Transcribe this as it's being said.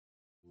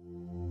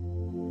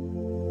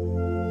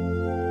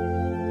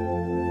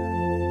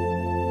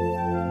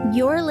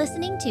You're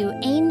listening to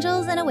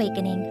Angels and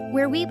Awakening,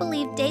 where we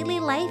believe daily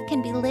life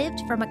can be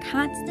lived from a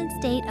constant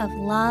state of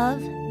love,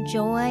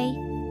 joy,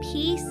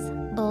 peace,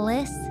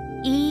 bliss,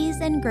 ease,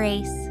 and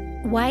grace.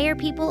 Why are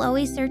people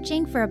always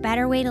searching for a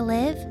better way to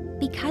live?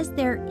 Because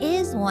there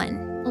is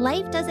one.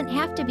 Life doesn't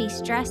have to be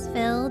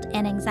stress-filled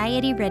and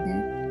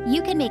anxiety-ridden.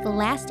 You can make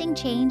lasting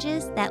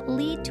changes that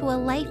lead to a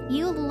life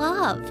you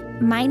love.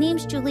 My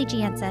name's Julie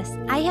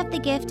Jancis. I have the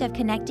gift of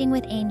connecting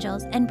with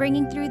angels and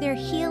bringing through their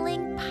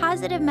healing,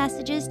 positive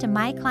messages to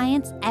my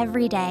clients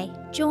every day.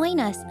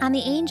 Join us on the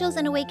Angels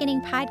and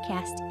Awakening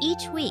podcast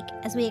each week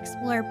as we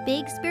explore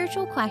big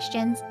spiritual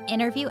questions,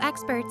 interview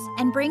experts,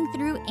 and bring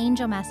through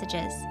angel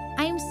messages.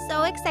 I'm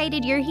so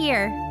excited you're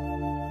here.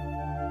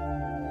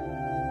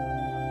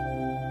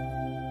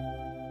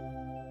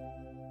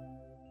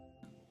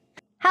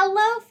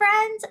 Hello,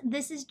 friends.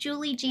 This is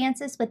Julie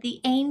Jancis with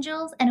the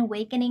Angels and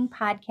Awakening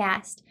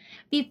podcast.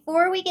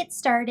 Before we get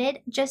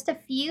started, just a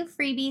few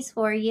freebies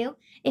for you.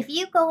 If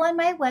you go on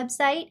my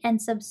website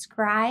and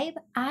subscribe,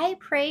 I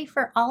pray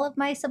for all of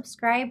my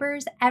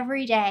subscribers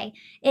every day.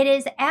 It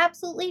is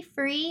absolutely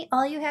free.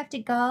 All you have to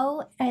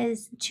go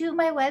is to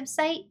my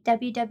website,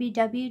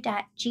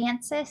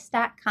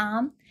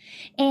 www.jancis.com,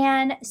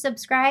 and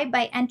subscribe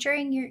by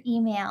entering your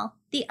email.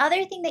 The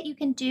other thing that you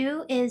can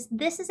do is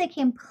this is a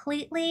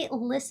completely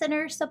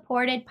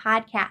listener-supported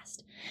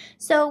podcast.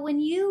 So when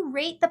you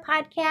rate the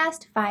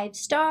podcast 5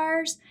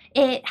 stars,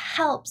 it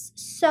helps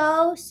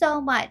so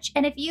much.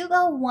 And if you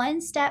go one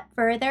step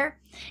further,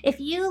 if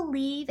you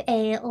leave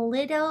a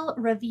little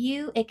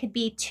review, it could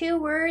be 2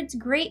 words,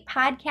 great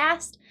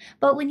podcast.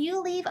 But when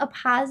you leave a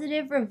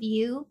positive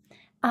review,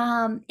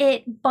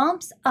 it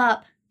bumps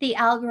up the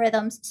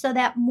algorithms so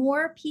that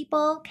more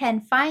people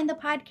can find the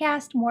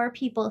podcast, more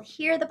people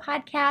hear the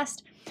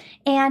podcast,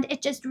 and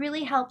it just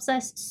really helps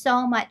us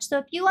so much. So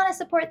if you want to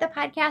support the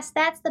podcast,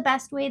 that's the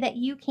best way that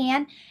you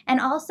can. And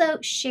also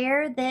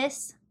share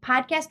this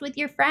podcast with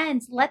your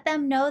friends. Let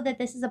them know that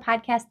this is a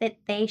podcast that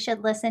they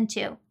should listen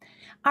to.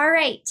 All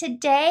right,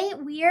 today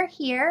we are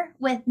here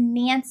with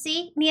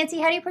Nancy.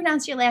 Nancy, how do you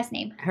pronounce your last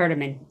name?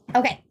 Herdeman.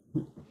 Okay.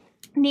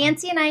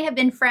 Nancy and I have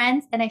been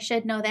friends, and I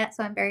should know that,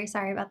 so I'm very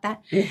sorry about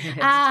that.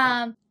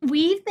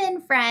 We've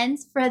been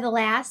friends for the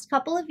last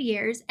couple of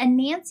years, and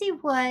Nancy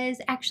was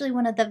actually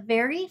one of the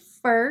very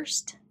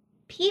first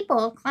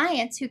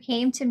clients who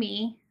came to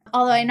me,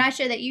 although I'm not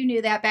sure that you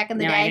knew that back in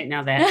the day. No, I didn't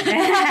know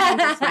that. I'm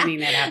just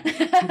finding that out.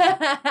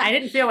 I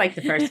didn't feel like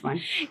the first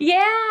one.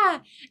 Yeah.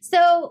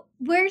 So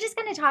we're just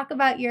going to talk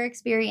about your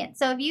experience.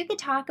 So if you could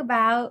talk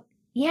about,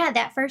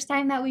 that first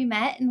time that we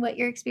met and what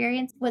your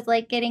experience was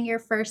like getting your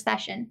first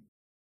session.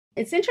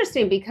 It's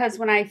interesting because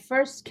when I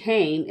first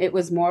came, it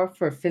was more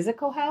for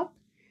physical help.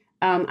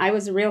 I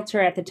was a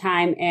realtor at the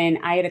time, and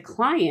I had a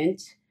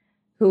client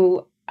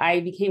who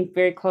I became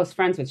very close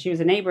friends with. She was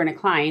a neighbor and a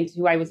client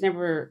who I was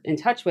never in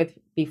touch with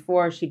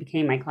before she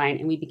became my client,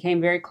 and we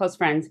became very close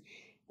friends,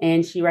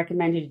 and she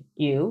recommended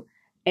you.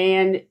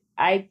 And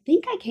I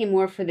think I came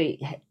more for the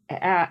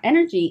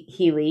energy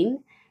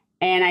healing,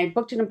 and I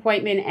booked an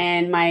appointment,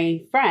 and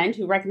my friend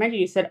who recommended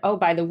you said, oh,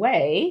 by the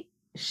way,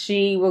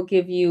 she will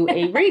give you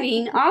a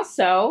reading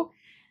also.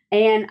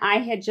 And I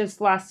had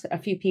just lost a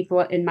few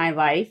people in my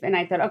life. And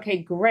I thought, okay,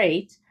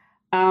 great.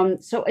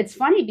 So it's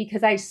funny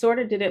because I sort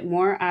of did it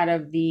more out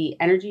of the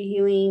energy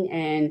healing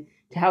and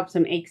to help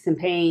some aches and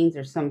pains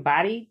or some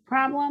body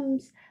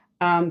problems.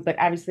 But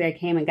obviously I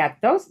came and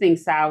got those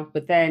things solved,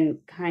 but then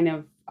kind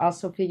of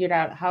also figured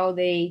out how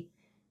they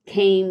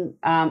came,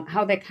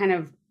 how they kind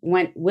of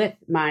went with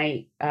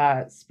my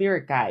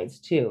spirit guides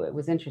too. It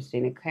was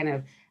interesting.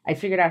 I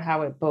figured out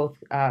how it both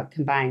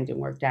combined and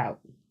worked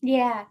out.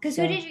 Yeah, because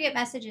who did you get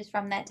messages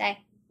from that day?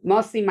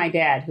 Mostly my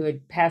dad, who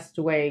had passed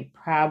away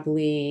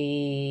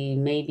probably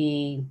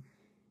maybe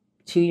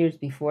 2 years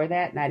before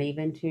that, not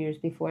even 2 years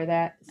before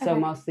that. So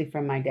mostly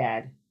from my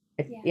dad.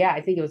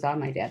 I think it was all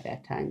my dad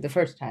that time, the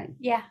first time.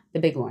 Yeah. The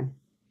big one.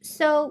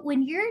 So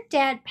when your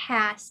dad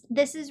passed,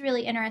 this is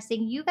really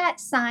interesting. You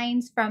got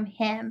signs from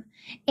him.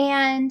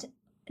 And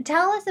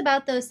tell us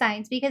about those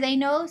signs, because I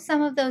know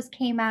some of those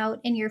came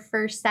out in your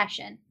first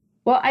session.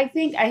 Well, I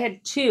think I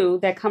had 2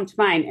 that come to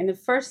mind. And the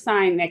first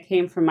sign that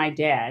came from my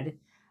dad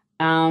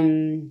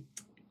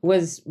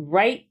was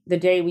right the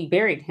day we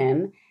buried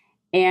him.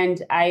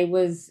 And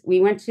we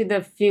went to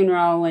the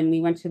funeral and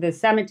we went to the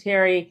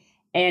cemetery.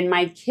 And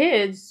my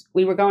kids,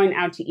 we were going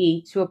out to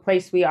eat to a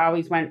place we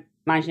always went,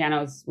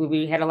 Maggiano's.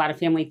 We had a lot of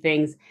family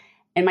things.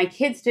 And my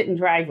kids didn't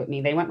drive with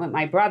me. They went with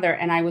my brother.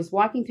 And I was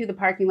walking through the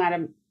parking lot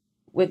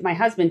with my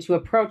husband to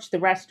approach the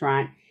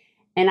restaurant.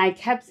 And I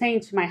kept saying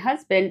to my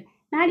husband,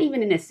 not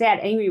even in a sad,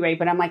 angry way,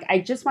 but I'm like, I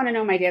just want to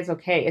know my dad's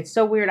okay. It's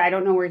so weird. I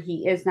don't know where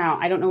he is now.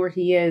 I don't know where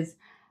he is.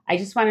 I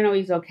just want to know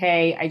he's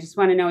okay. I just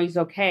want to know he's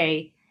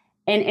okay.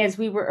 And as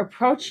we were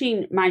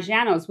approaching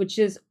Maggiano's, which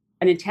is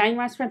an Italian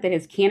restaurant that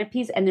has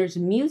canopies, and there's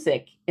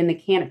music in the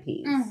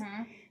canopies.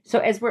 Mm-hmm. So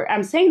as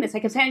I'm saying this,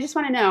 I kept saying, I just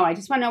want to know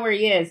where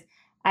he is.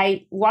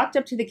 I walked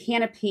up to the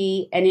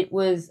canopy, and it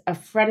was a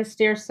Fred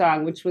Astaire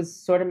song, which was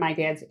sort of my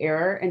dad's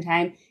era in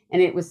time.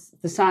 And it was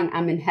the song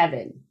I'm in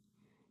Heaven.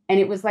 And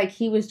it was like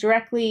he was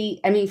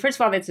directly, I mean, first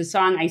of all, that's a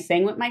song I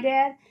sang with my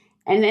dad.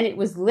 And then it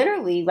was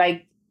literally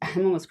like,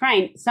 I'm almost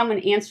crying, someone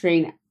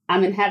answering,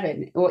 I'm in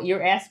heaven. Well,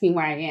 you're asking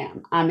where I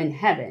am. I'm in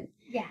heaven.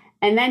 Yeah.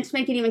 And then to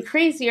make it even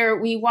crazier,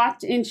 we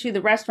walked into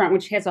the restaurant,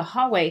 which has a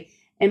hallway.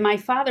 And my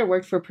father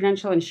worked for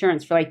Prudential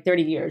Insurance for like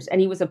 30 years. And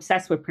he was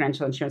obsessed with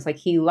Prudential Insurance. Like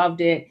he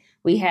loved it.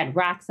 We had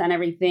rocks on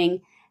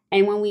everything.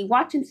 And when we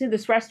walked into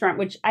this restaurant,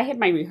 which I had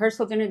my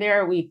rehearsal dinner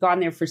there, we'd gone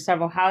there for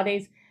several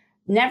holidays,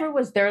 never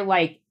was there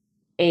like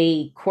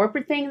a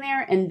corporate thing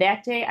there. And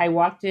that day I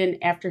walked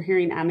in after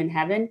hearing I'm in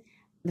heaven.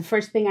 The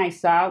first thing I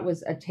saw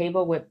was a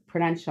table with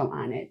Prudential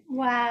on it.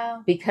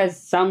 Wow.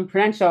 Because some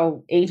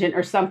Prudential agent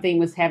or something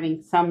was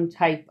having some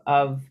type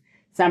of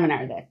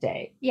seminar that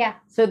day. Yeah.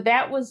 So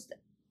that was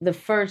the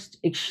first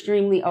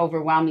extremely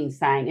overwhelming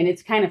sign. And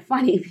it's kind of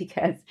funny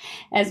because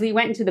as we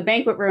went into the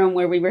banquet room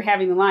where we were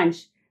having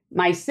lunch,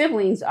 my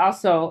siblings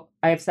also,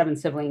 I have 7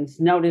 siblings,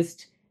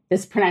 noticed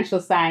this Prudential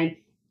sign.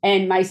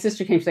 And my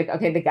sister came, she's like,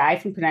 okay, the guy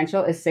from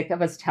Prudential is sick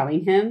of us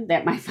telling him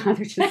that my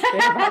father just said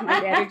about my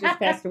dad who just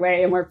passed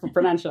away and worked for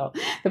Prudential.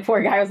 The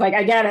poor guy was like,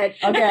 I get it.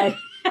 Okay.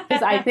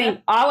 Because I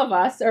think all of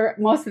us, or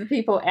most of the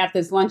people at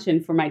this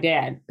luncheon for my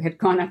dad, had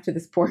gone up to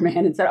this poor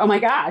man and said, oh my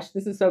gosh,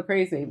 this is so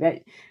crazy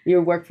that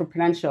you work for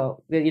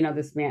Prudential. That, you know,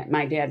 this man,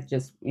 my dad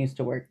just used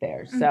to work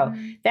there. So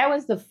that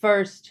was the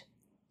first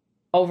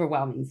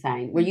overwhelming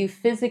sign where you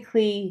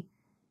physically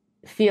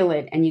feel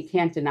it and you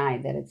can't deny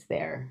that it's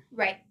there.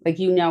 Right. Like,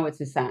 you know,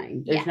 it's a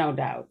sign. There's no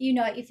doubt. You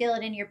know it. You feel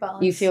it in your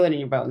bones. You feel it in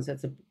your bones.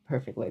 That's a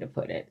perfect way to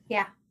put it.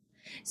 Yeah.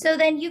 So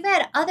then you've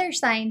had other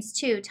signs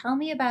too. Tell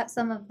me about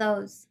some of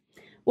those.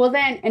 Well,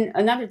 then, and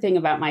another thing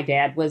about my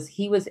dad was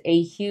he was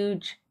a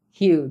huge,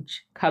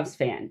 huge Cubs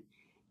fan.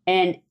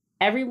 And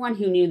everyone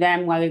who knew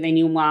them, whether they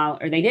knew him well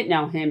or they didn't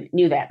know him,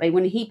 knew that. Like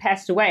when he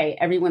passed away,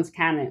 everyone's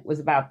comment was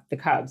about the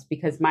Cubs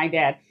because my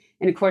dad,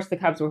 and of course the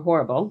Cubs were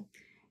horrible.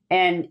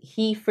 And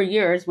he, for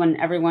years,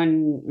 when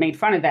everyone made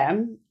fun of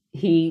them,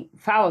 he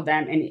followed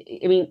them. And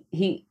I mean,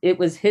 it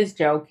was his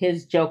joke.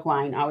 His joke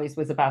line always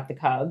was about the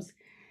Cubs.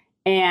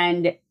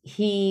 And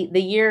the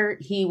year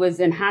he was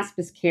in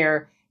hospice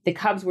care, the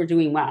Cubs were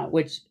doing well,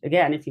 which,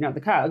 again, if you know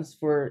the Cubs,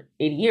 for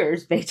 80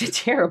 years, they did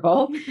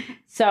terrible.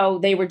 So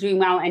they were doing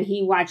well. And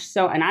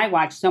I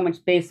watched so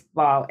much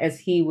baseball as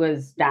he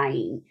was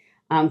dying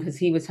because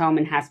he was home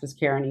in hospice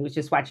care and he was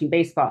just watching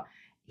baseball.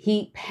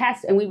 He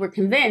passed, and we were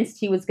convinced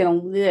he was going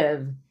to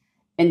live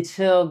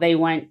until they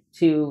went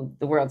to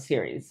the World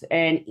Series.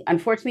 And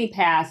unfortunately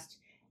passed.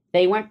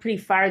 They went pretty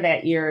far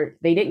that year.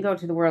 They didn't go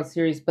to the World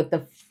Series, but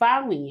the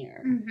following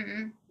year,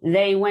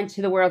 they went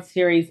to the World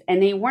Series,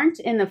 and they weren't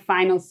in the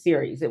final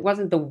series. It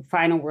wasn't the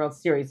final World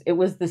Series. It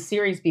was the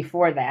series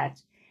before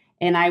that.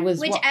 And I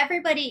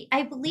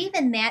believe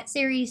in that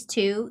series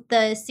too,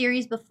 the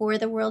series before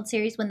the World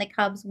Series when the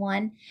Cubs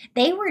won,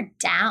 they were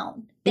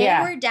down. They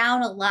were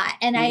down a lot.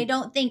 And I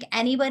don't think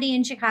anybody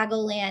in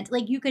Chicagoland,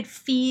 like you could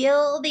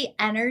feel the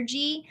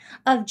energy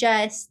of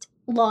just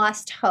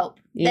lost hope.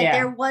 That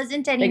there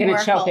wasn't any more They're going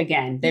to choke hope.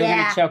 again. They were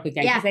going to choke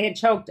again. Because they had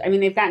choked. I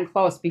mean, they've gotten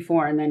close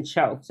before and then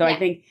choked. So I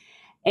think,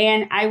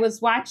 and I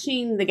was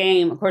watching the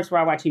game. Of course, we're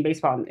all watching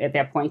baseball at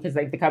that point because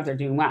like the Cubs are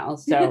doing well.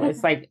 So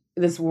it's like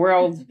this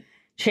world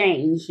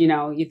change, you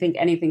know, you think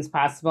anything's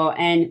possible.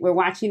 And we're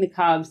watching the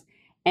Cubs,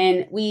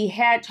 and we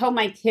had told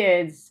my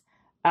kids,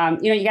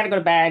 you got to go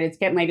to bed. It's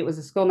getting late. It was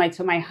a school night.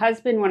 So my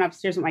husband went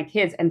upstairs with my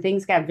kids and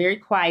things got very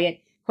quiet.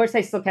 Of course,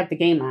 I still kept the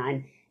game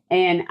on,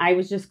 and I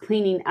was just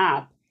cleaning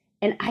up.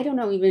 And I don't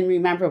even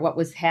remember what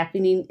was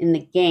happening in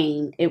the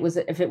game.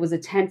 If it was a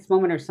tense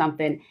moment or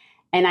something.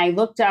 And I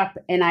looked up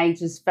and I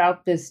just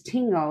felt this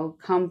tingle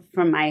come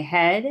from my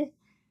head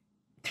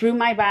through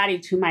my body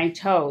to my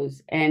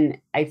toes. And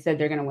I said,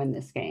 they're going to win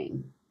this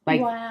game.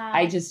 Like, wow.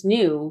 I just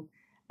knew.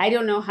 I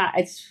don't know how,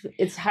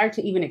 it's hard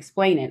to even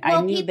explain it. Well,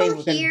 I knew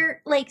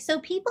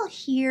people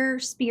hear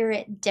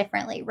spirit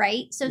differently,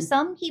 right? So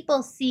some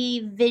people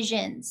see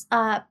visions,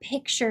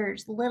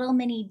 pictures, little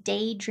mini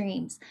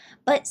daydreams,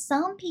 but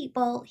some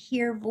people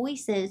hear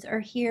voices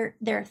or hear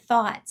their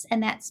thoughts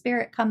and that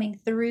spirit coming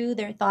through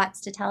their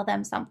thoughts to tell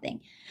them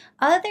something.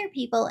 Other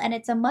people, and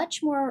it's a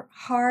much more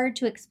hard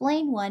to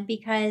explain one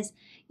because,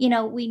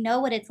 we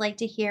know what it's like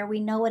to hear, we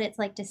know what it's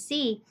like to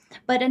see,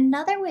 but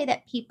another way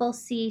that people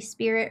see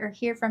spirit or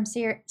hear from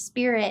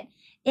spirit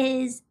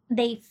is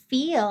they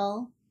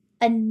feel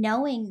a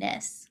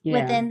knowingness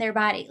within their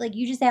body. Like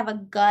you just have a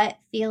gut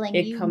feeling,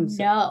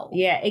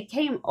 Yeah, it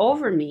came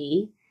over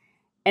me,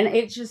 and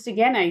it just,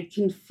 again, I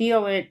can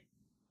feel it,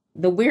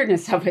 the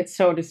weirdness of it,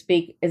 so to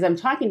speak, as I'm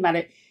talking about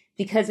it,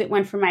 because it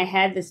went from my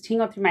head, this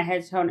tingle through my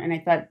head tone, and I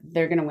thought,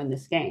 they're going to win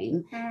this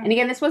game. And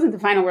again, this wasn't the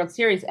final World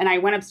Series, and I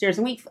went upstairs,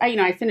 and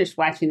I finished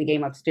watching the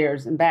game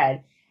upstairs in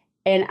bed,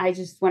 and I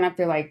just went up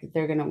there like,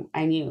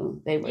 I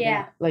knew they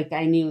were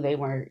I knew they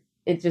were,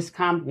 it just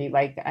calmed me,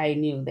 like I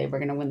knew they were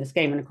going to win this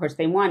game, and of course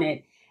they won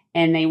it,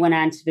 and they went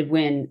on to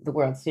win the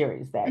World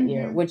Series that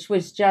year, which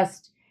was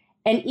just,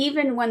 and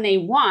even when they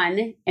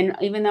won, and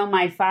even though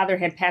my father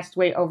had passed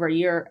away over a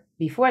year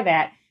before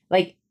that,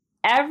 like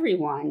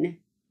everyone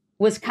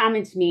was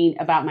common to me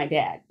about my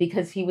dad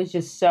because he was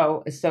just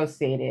so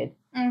associated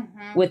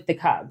with the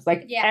Cubs.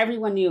 Like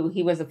everyone knew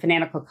he was a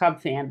fanatical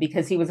Cub fan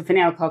because he was a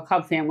fanatical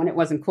Cub fan when it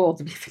wasn't cool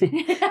to be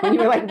when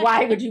you were like,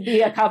 why would you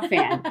be a Cub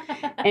fan?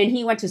 And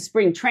he went to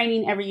spring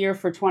training every year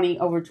for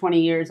over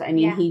 20 years. I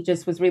mean, he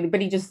just was really,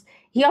 but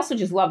he also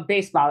just loved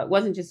baseball. It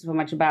wasn't just so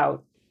much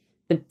about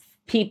the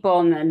people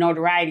and the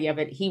notoriety of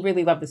it. He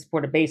really loved the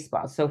sport of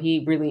baseball. So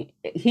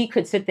he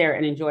could sit there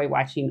and enjoy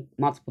watching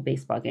multiple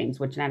baseball games,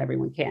 which not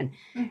everyone can.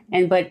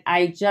 But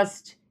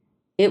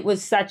it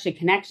was such a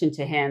connection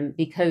to him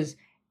because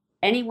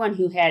anyone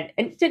who and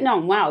didn't know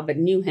him well, but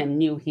knew him,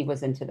 knew he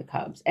was into the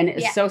Cubs and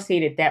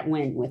associated that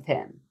win with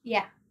him.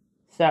 Yeah.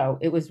 So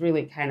it was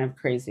really kind of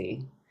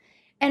crazy.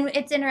 And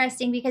it's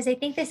interesting because I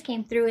think this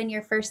came through in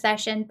your first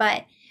session,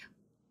 but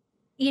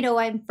you know,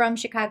 I'm from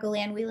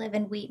Chicagoland. We live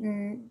in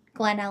Wheaton,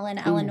 Glen Ellen,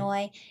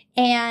 Illinois.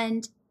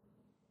 And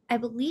I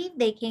believe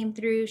they came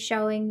through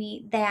showing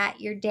me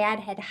that your dad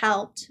had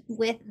helped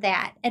with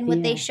that. And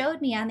what they showed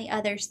me on the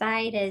other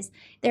side is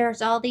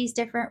there's all these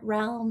different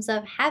realms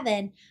of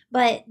heaven,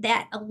 but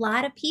that a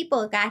lot of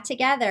people got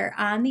together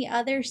on the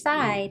other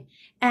side.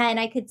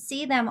 And I could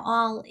see them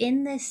all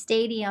in this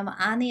stadium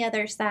on the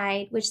other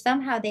side, which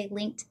somehow they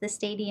linked the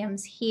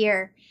stadiums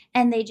here.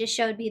 And they just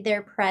showed me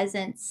their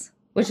presence.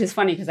 Which is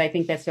funny because I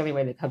think that's the only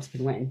way the Cubs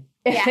can win.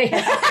 I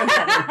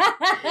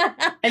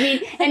mean,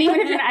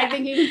 and I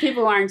think even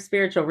people who aren't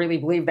spiritual really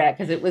believe that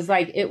because it was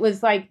like,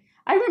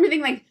 I remember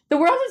thinking like the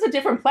world is a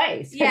different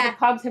place because the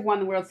Cubs have won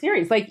the World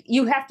Series. Like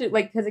you have to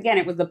because again,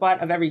 it was the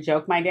butt of every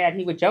joke my dad,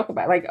 he would joke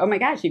about like, oh my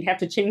gosh, you'd have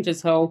to change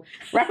his whole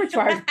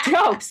repertoire of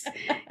jokes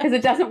because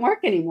it doesn't work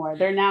anymore.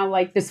 They're now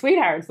like the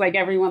sweethearts, like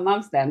everyone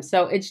loves them.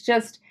 So it's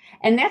just,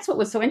 and that's what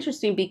was so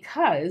interesting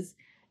because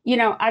you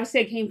know,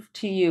 obviously I came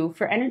to you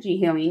for energy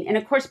healing. And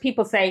of course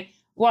people say,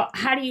 well,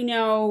 how do you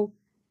know,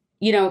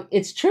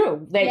 it's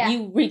true that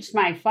you reached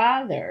my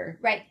father?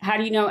 Right. How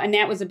do you know? And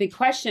that was a big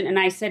question. And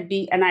I said,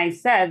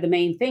 the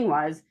main thing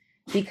was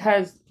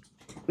because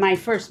my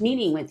first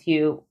meeting with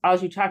you, all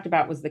you talked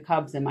about was the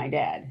Cubs and my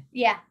dad.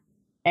 Yeah.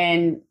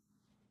 And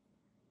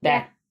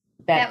that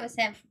was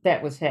him.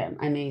 That was him.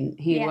 I mean,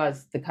 he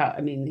was the Cubs.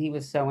 I mean, he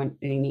was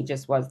he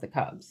just was the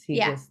Cubs.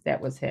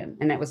 That was him.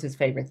 And that was his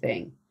favorite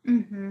thing.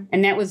 Mm-hmm.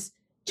 And that was,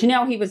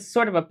 he was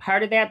sort of a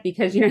part of that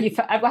because,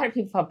 a lot of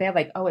people felt bad,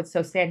 like, oh, it's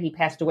so sad he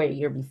passed away a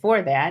year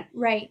before that.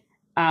 Right.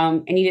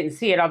 And he didn't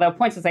see it. Although at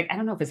points it's like, I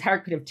don't know if his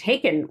heart could have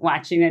taken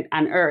watching it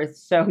on earth.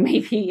 So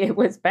maybe it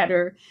was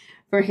better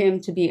for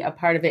him to be a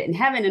part of it in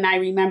heaven. And I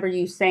remember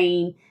you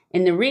saying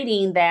in the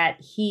reading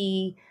that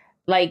he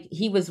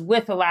was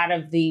with a lot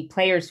of the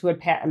players who had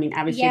passed. I mean,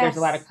 obviously there's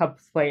a lot of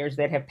Cubs players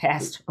that have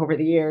passed over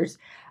the years.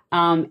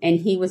 And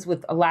he was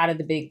with a lot of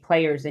the big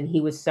players and he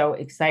was so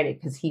excited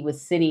because he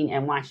was sitting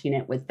and watching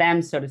it with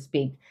them, so to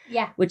speak.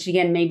 Yeah. Which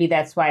again, maybe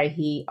that's why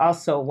he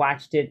also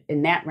watched it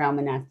in that realm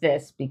and not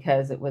this,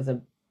 because it was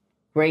a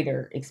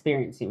greater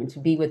experience even to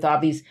be with all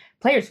these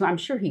players who I'm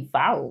sure he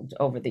followed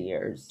over the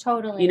years.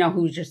 Totally.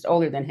 Who's just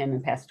older than him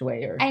and passed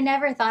away. I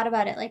never thought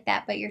about it like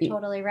that, but you're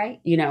totally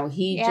right.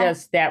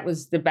 That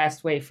was the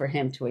best way for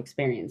him to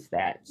experience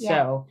that. Yeah.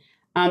 So,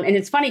 and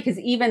it's funny because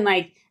even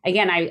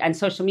again, on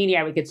social media,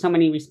 I would get so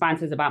many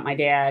responses about my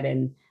dad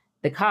and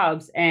the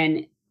Cubs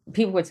and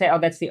people would say, oh,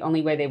 that's the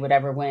only way they would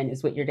ever win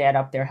is with your dad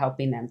up there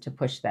helping them to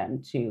push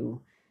them to,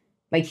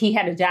 like he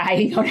had to die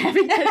and go to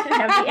heaven to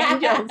have the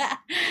angels,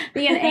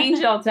 be an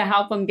angel to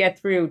help him get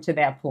through to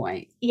that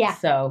point. Yeah.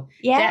 So,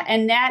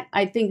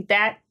 I think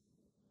that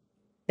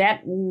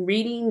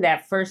reading,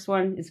 that first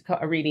one is called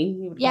a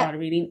reading, you would call it a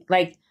reading,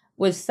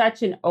 was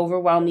such an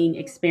overwhelming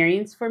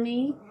experience for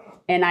me.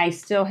 And I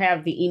still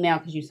have the email,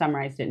 because you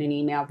summarized it in an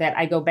email, that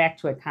I go back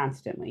to it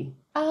constantly.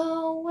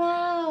 Oh,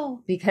 wow.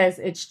 Because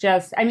it's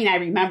just, I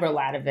remember a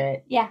lot of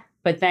it. Yeah.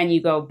 But then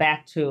you go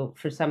back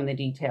for some of the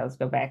details,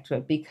 go back to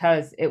it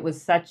because it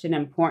was such an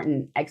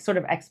important sort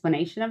of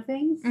explanation of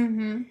things.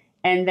 Mm-hmm.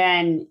 And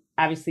then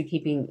obviously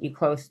keeping you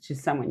close to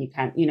someone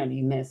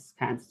you miss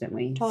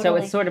constantly. Totally. So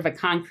it's sort of a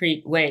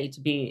concrete way to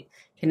be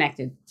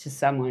connected to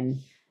someone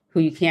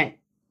who you can't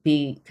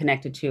be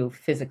connected to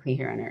physically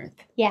here on Earth.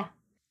 Yeah.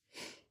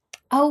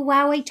 Oh,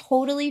 wow. I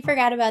totally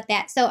forgot about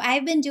that. So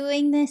I've been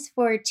doing this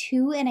for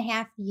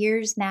 2.5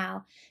 years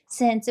now,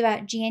 since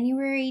about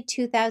January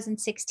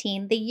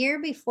 2016, the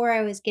year before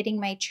I was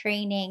getting my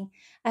training,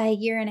 a 1.5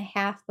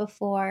 years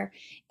before.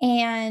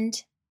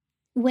 And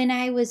when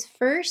I was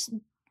first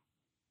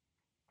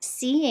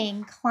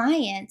seeing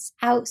clients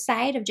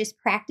outside of just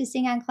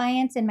practicing on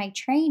clients in my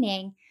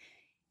training,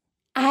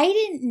 I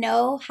didn't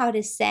know how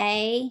to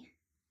say,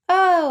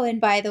 oh, and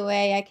by the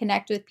way, I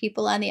connect with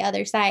people on the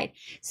other side.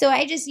 So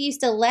I just used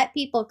to let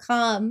people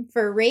come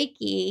for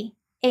Reiki,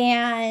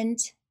 and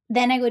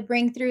then I would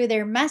bring through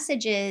their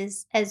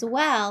messages as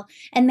well.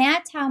 And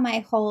that's how my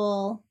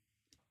whole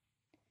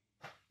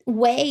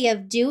way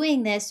of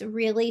doing this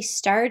really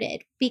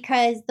started,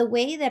 because the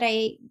way that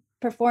I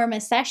perform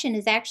a session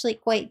is actually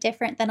quite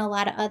different than a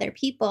lot of other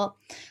people.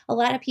 A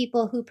lot of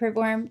people who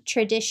perform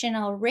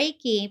traditional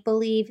Reiki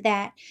believe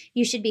that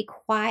you should be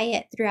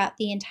quiet throughout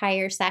the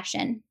entire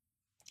session.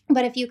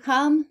 But if you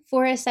come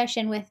for a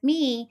session with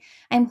me,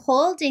 I'm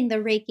holding the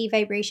Reiki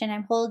vibration.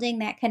 I'm holding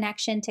that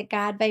connection to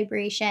God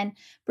vibration,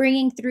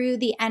 bringing through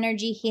the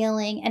energy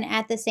healing, and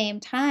at the same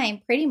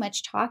time, pretty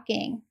much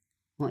talking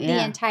Well, the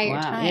yeah. entire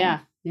Wow. time. Yeah.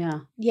 Yeah.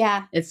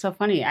 Yeah. It's so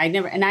funny. I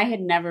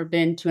had never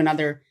been to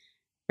another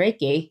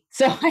Reiki,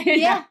 so I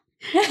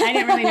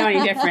didn't really know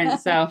any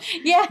difference. So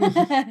yeah.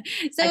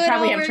 So I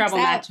probably have trouble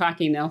not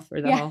talking though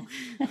for the whole.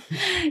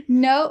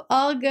 No,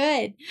 all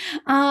good.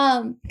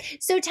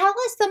 So tell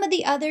us some of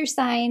the other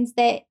signs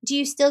do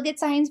you still get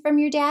signs from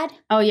your dad?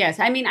 Oh, yes.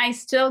 I mean, I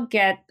still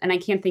get, and I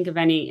can't think of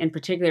any in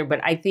particular,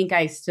 but I think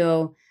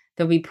there'll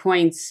be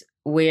points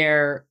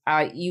where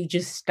you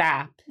just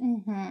stop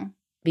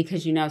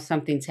because you know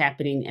something's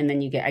happening. And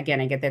then I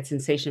get that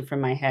sensation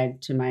from my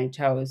head to my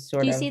toes,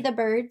 sort of. Do you see the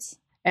birds?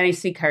 And I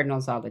see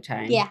cardinals all the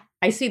time. Yeah.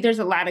 I see there's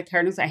a lot of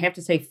cardinals. I have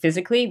to say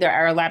physically, there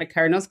are a lot of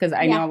cardinals because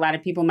I know a lot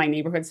of people in my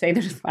neighborhood say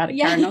there's a lot of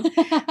cardinals.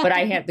 But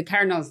I have the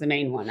cardinals, the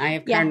main one. I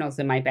have cardinals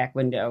in my back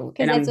window.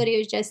 Because that's what he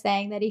was just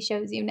saying that he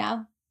shows you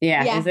now.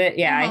 Yeah. Is it?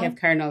 Yeah. I have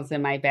cardinals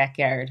in my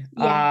backyard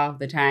all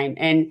the time.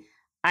 And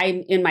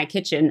I'm in my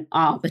kitchen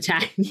all the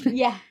time.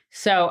 Yeah.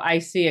 So I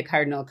see a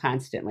cardinal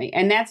constantly.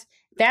 And that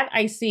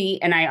I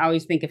see, and I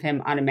always think of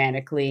him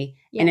automatically.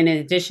 Yeah. And in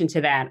addition to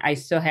that, I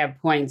still have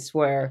points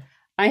where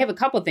I have a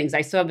couple of things.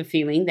 I still have the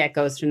feeling that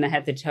goes from the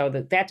head to toe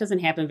that doesn't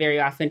happen very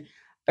often.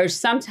 Or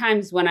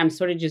sometimes when I'm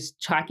sort of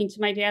just talking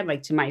to my dad,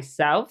 like to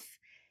myself,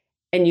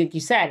 and you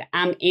said,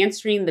 I'm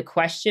answering the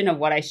question of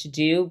what I should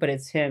do, but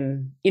it's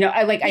him,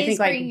 I think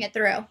bringing it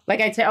through.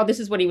 Like I'd say, oh, this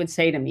is what he would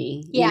say to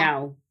me,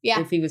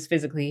 if he was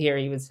physically here,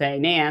 he would say,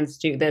 Nance,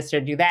 do this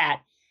or do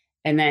that.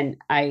 And then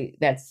and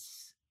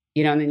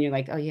then you're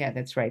like, oh yeah,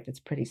 that's right.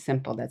 That's pretty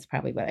simple. That's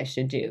probably what I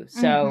should do.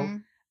 So,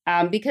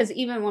 because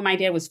even when my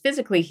dad was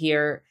physically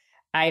here,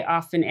 I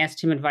often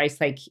asked him advice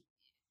like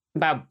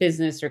about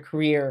business or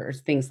career or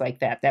things like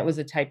that. That was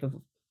a type of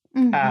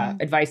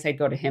advice I'd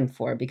go to him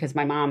for because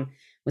my mom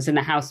was in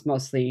the house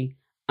mostly.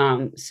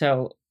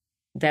 So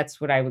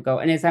that's what I would go.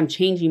 And as I'm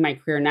changing my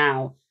career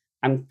now,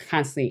 I'm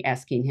constantly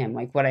asking him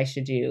like what I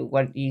should do.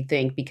 What do you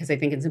think? Because I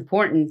think it's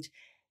important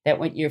that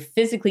what you're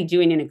physically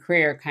doing in a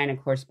career kind of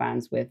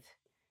corresponds with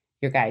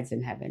your guides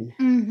in heaven.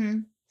 Mm-hmm.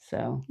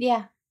 So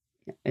yeah,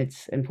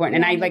 it's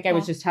important. And I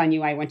was just telling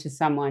you, I went to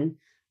someone,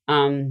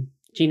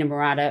 Gina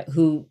Murata,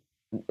 who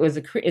is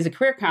a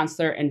career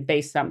counselor and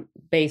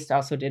based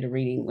also did a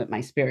reading with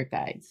my spirit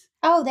guides.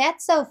 Oh,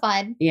 that's so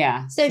fun.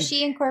 Yeah. So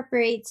she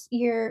incorporates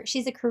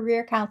she's a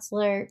career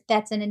counselor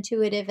that's an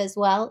intuitive as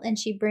well. And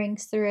she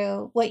brings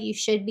through what you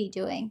should be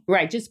doing.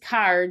 Right. Just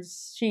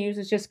cards. She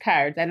uses just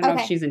cards. I don't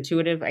know if she's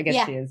intuitive. I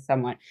guess she is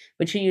somewhat.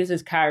 But she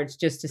uses cards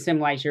just to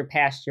symbolize your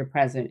past, your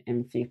present,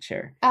 and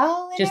future.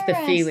 Oh, just the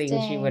feelings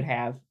you would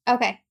have.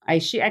 Okay.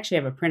 I actually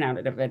have a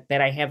printout of it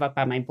that I have up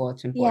on my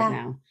bulletin board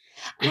now.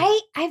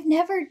 I've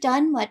never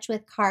done much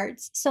with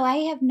cards, so I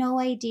have no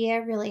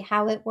idea really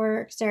how it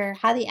works or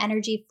how the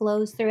energy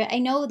flows through it. I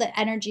know that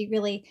energy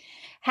really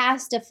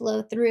has to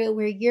flow through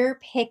where you're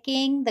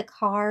picking the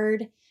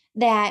card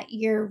that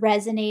you're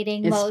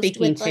resonating most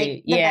with,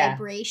 like the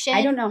vibration.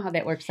 I don't know how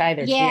that works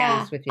either, to be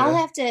honest with you. I'll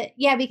have to,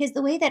 because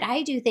the way that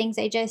I do things,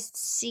 I just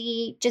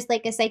see, just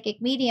like a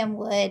psychic medium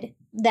would,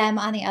 them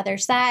on the other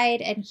side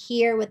and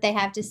hear what they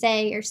have to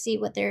say or see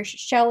what they're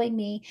showing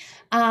me.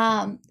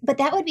 But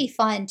that would be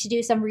fun to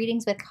do some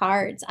readings with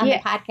cards on the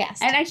podcast.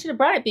 And I should have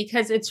brought it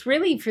because it's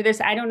really for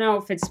this. I don't know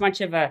if it's much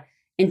of a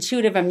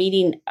intuitive, a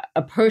meeting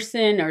a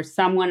person or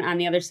someone on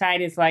the other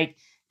side is like,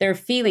 their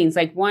feelings,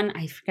 like one,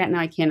 I forgot now,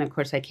 I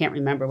can't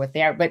remember what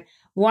they are, but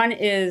one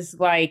is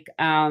like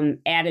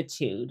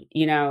attitude,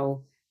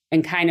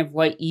 and kind of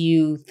what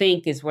you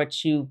think is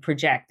what you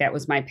project. That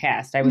was my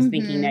past. I was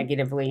thinking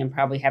negatively and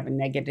probably having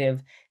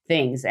negative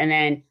things. And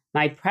then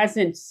my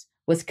presence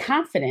was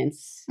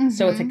confidence.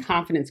 So it's a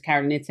confidence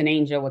card and it's an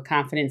angel with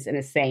confidence and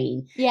a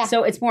saying. Yeah.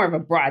 So it's more of a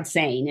broad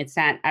saying. It's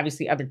not,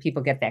 obviously other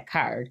people get that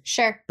card.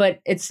 Sure. But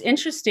it's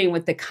interesting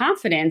with the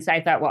confidence. I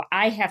thought, well,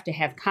 I have to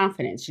have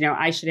confidence.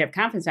 I should have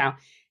confidence now.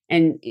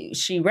 And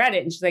she read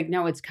it and she's like,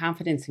 no, it's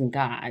confidence in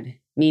God,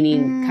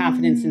 meaning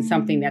confidence in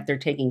something that they're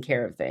taking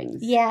care of things.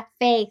 Yeah.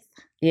 Faith.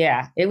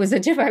 Yeah. It was I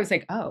was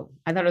like, oh,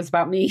 I thought it was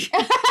about me.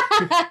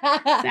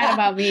 It's not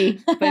about me,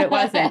 but it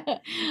wasn't.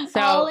 So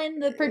all in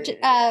the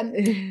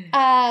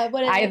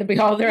what is eye of the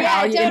beholder,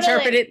 how you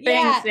interpreted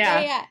things.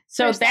 Yeah.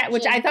 So that,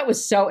 which I thought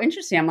was so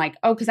interesting. I'm like,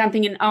 because I'm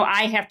thinking,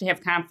 I have to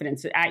have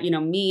confidence. I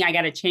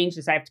got to change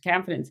this. I have to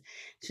confidence.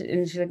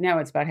 And she's like, no,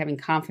 it's about having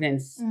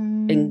confidence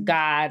in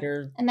God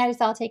and that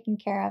is all taken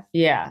care of.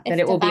 Yeah. That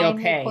it will be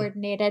okay.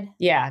 Coordinated.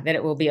 Yeah. That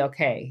it will be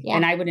okay. Yeah.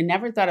 And I would have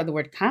never thought of the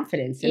word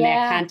confidence in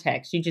that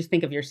context. You just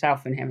think of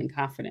yourself and having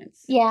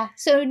confidence. Yeah.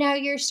 So now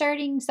you're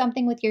starting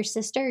something with your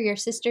sister. Your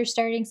sister's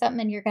starting something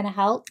and you're going to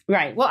help.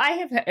 Right. Well, I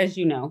have, as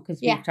you know,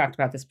 because we've talked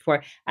about this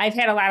before, I've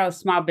had a lot of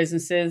small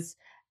businesses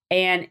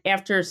And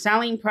after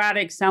selling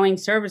products, selling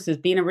services,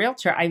 being a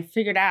realtor, I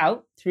figured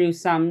out through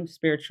some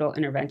spiritual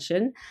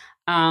intervention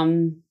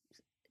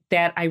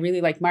that I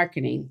really like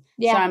marketing.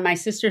 Yeah. So my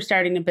sister's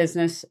starting a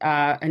business,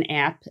 an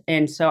app.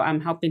 And so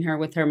I'm helping her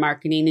with her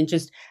marketing and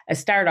just a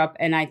startup.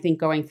 And I think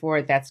going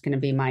forward, that's going to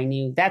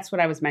be that's what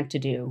I was meant to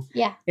do.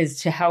 Yeah.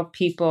 Is to help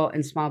people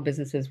and small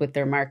businesses with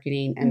their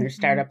marketing and their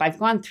startup. I've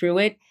gone through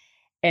it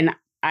and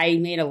I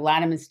made a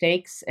lot of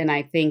mistakes. And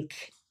I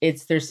think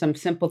there's some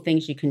simple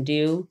things you can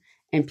do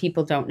and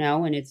people don't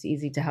know. And it's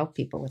easy to help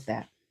people with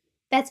that.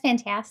 That's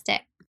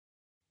fantastic.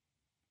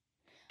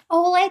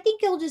 Oh, well, I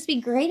think you'll just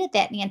be great at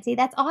that, Nancy.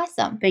 That's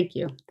awesome. Thank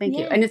you. Thank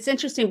you. And it's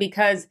interesting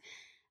because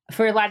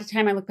for a lot of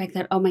time I look back and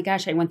thought, oh my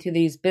gosh, I went through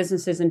these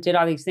businesses and did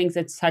all these things.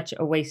 It's such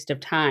a waste of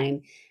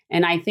time.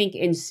 And I think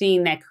in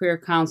seeing that career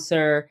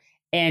counselor,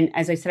 and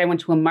as I said, I went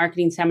to a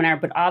marketing seminar,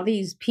 but all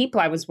these people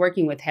I was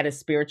working with had a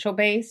spiritual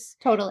base.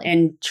 Totally.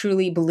 And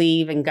truly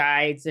believe in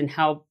guides and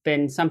help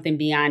and something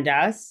beyond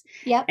us.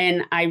 Yep.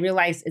 And I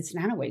realized it's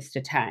not a waste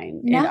of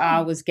time. No. It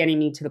all was getting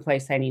me to the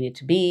place I needed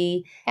to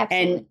be.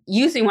 Absolutely. And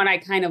using what I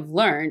kind of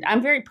learned,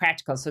 I'm very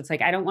practical. So it's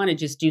like, I don't want to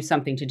just do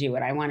something to do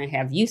it. I want to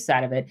have use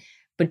out of it.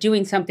 But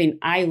doing something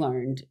I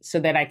learned so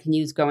that I can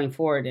use going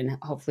forward and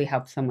hopefully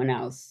help someone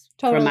else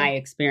from my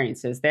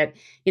experiences that,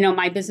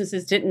 my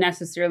businesses didn't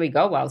necessarily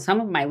go well.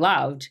 Some of them I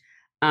loved,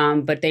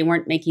 but they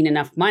weren't making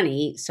enough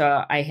money.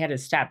 So I had to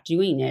stop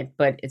doing it.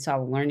 But it's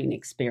all a learning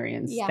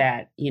experience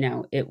that,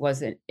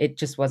 it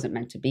just wasn't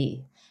meant to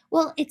be.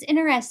 Well, it's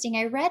interesting.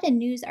 I read a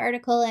news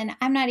article, and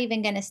I'm not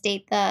even going to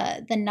state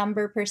the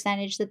number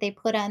percentage that they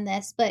put on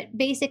this, but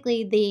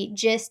basically the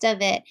gist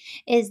of it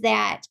is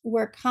that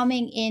we're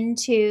coming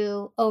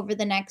into, over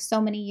the next so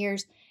many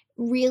years,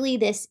 really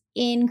this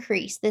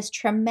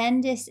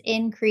tremendous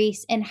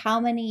increase in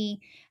how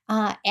many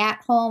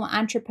at-home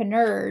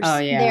entrepreneurs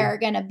there are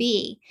going to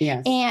be.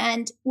 Yes.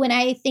 And when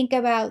I think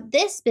about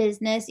this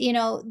business,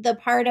 the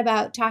part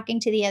about talking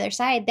to the other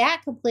side,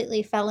 that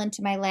completely fell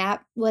into my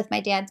lap with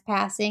my dad's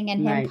passing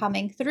and him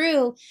coming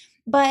through.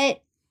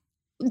 But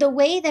the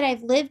way that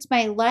I've lived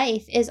my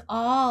life is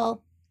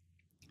all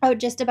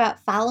just about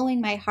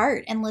following my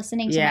heart and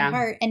listening to my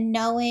heart and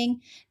knowing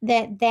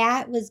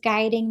that was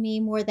guiding me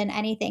more than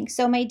anything.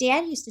 So my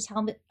dad used to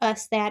tell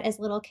us that as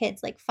little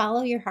kids, like,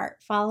 follow your heart,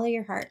 follow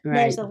your heart. Right.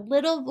 There's a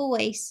little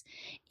voice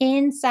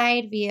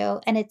inside of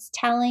you and it's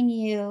telling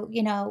you,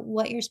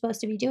 what you're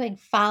supposed to be doing.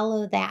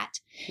 Follow that.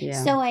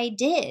 Yeah. So I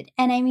did.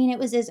 And I mean, it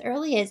was as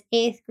early as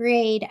 8th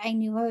grade. I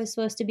knew I was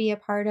supposed to be a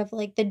part of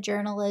like the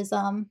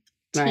journalism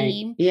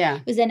team. Right. Yeah.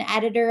 I was an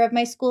editor of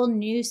my school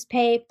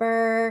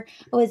newspaper.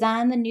 I was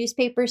on the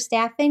newspaper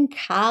staff in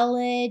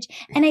college.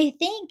 And I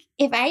think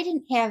if I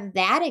didn't have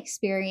that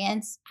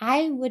experience,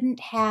 I wouldn't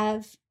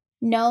have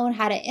known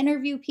how to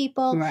interview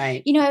people.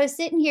 Right. I was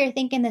sitting here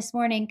thinking this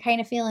morning,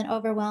 kind of feeling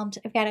overwhelmed.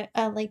 I've got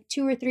like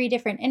 2 or 3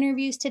 different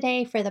interviews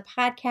today for the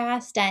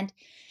podcast. And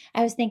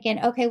I was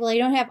thinking, okay, well, I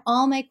don't have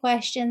all my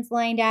questions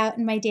lined out.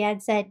 And my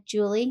dad said,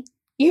 Julie,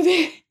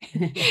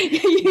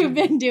 You've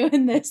been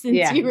doing this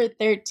since you were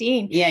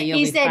 13. Yeah,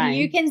 he said fine.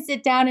 You can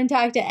sit down and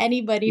talk to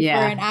anybody for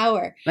an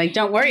hour. Like,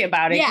 don't worry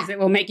about it because it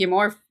will make you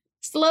more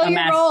slow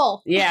your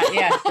roll. Yeah,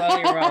 slow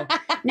your roll.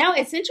 No,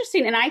 it's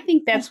interesting, and I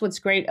think that's what's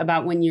great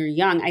about when you're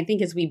young. I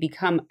think as we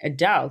become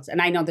adults,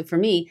 and I know that for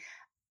me,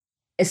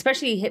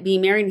 especially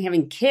being married and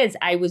having kids,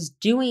 I was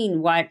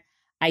doing what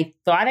I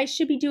thought I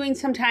should be doing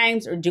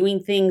sometimes, or doing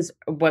things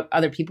what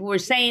other people were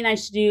saying I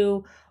should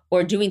do,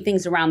 or doing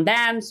things around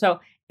them.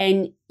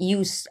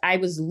 I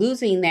was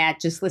losing that.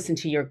 Just listen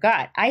to your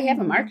gut. I have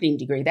a marketing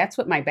degree. That's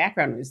what my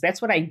background was.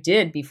 That's what I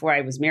did before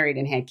I was married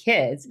and had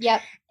kids. Yep.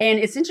 And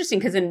it's interesting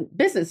because in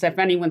business, if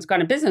anyone's gone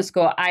to business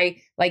school,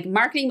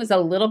 marketing was a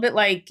little bit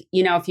like,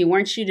 if you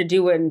weren't sure to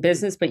do it in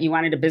business, but you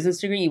wanted a business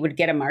degree, you would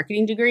get a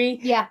marketing degree.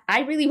 Yeah.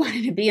 I really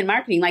wanted to be in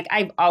marketing. Like,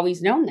 I've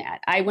always known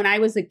that. When I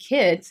was a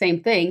kid,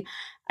 same thing.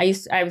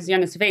 I was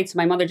youngest of 8, so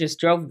my mother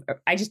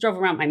I just drove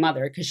around my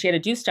mother because she had to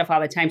do stuff all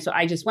the time. So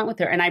I just went with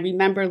her. And I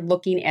remember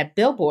looking at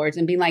billboards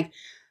and being like,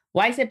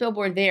 why is that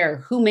billboard there?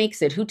 Who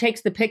makes it? Who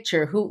takes the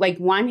picture?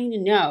 Wanting to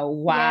know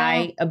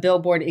why a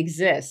billboard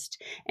exists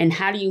and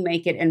how do you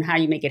make it and how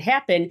you make it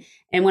happen.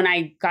 And when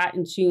I got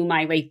into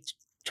my late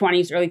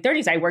 20s, early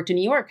 30s, I worked in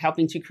New York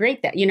helping to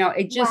create that.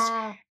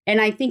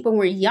 And I think when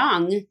we're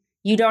young,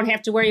 you don't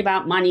have to worry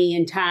about money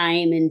and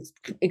time and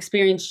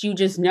experience. You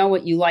just know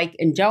what you like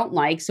and don't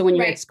like. So when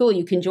you're at school,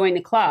 you can join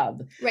a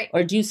club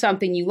or do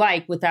something you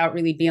like without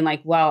really being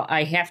like, well,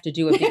 I have to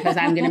do it because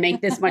I'm going to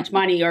make this much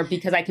money or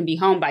because I can be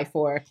home by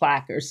 4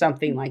 o'clock or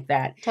something like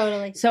that.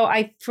 Totally. So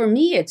for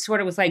me, it sort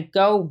of was like,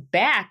 go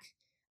back.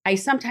 I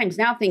sometimes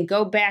now think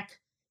go back.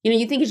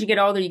 You think as you get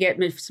older, you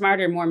get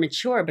smarter and more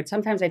mature. But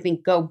sometimes I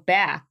think go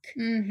back.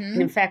 Mm-hmm.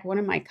 And in fact, one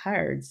of my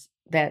cards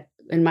that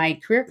in my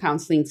career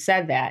counseling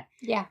said that.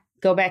 Yeah.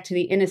 Go back to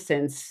the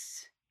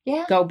innocence.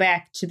 Yeah. Go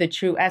back to the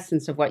true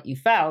essence of what you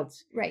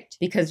felt. Right.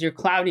 Because you're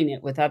clouding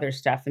it with other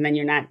stuff and then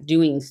you're not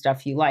doing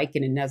stuff you like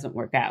and it doesn't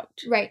work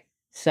out. Right.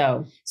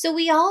 So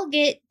we all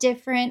get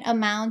different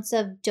amounts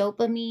of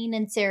dopamine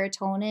and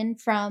serotonin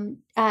from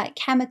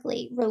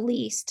chemically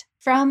released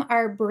from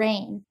our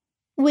brain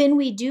when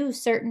we do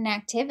certain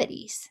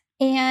activities.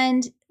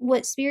 And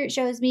what Spirit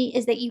shows me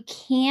is that you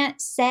can't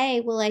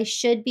say, well, I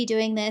should be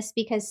doing this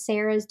because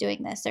Sarah's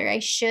doing this, or I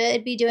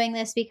should be doing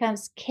this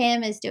because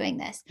Kim is doing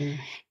this.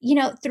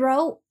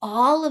 Throw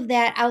all of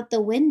that out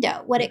the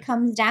window. What it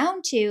comes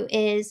down to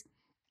is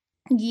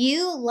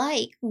you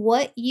like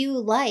what you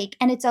like,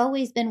 and it's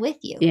always been with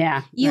you.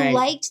 Yeah. You right.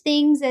 liked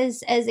things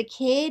as a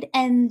kid,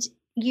 and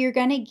you're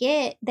going to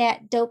get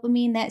that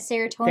dopamine, that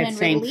serotonin That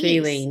same release.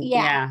 feeling.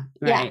 Yeah.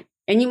 Right.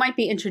 And you might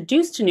be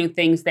introduced to new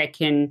things that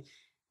can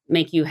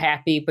make you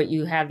happy, but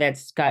you have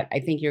that gut. I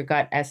think your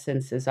gut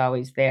essence is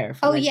always there.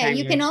 Oh, yeah.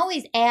 You can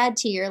always add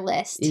to your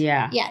list.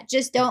 Yeah. Yeah.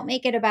 Just don't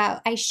make it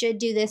about, I should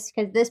do this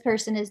because this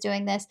person is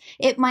doing this.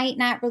 It might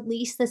not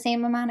release the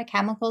same amount of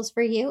chemicals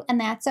for you,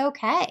 and that's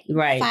okay.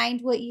 Right.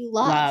 Find what you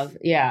love.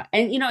 Yeah.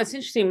 And, it's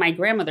interesting. My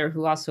grandmother,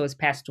 who also has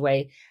passed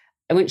away,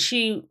 when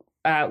she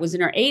was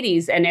in her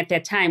 80s, and at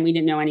that time, we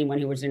didn't know anyone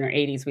who was in her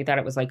 80s. We thought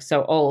it was like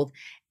so old.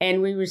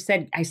 And we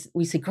said,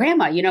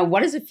 Grandma,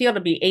 what does it feel to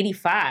be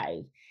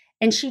 85?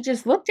 And she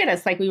just looked at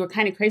us like we were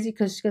kind of crazy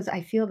because she goes,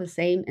 I feel the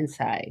same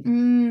inside.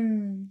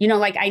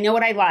 Like I know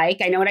what I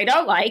like, I know what I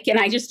don't like, and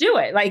I just do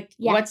it. Like,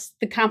 what's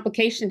the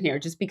complication here?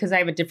 Just because I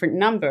have a different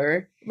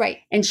number. Right.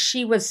 And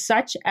she was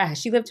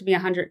she lived to be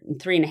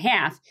 103 and a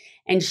half.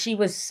 And she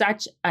was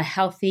such a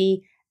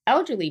healthy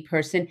elderly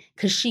person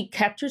because she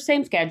kept her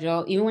same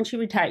schedule. Even when she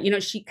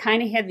retired, she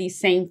kind of had these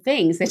same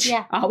things that she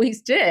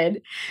always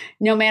did,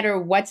 no matter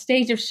what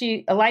stage of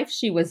life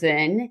she was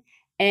in.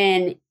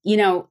 And,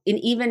 and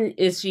even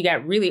as she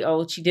got really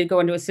old, she did go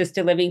into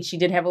assisted living. She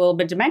did have a little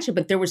bit of dementia,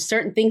 but there were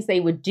certain things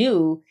they would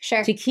do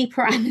to keep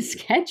her on the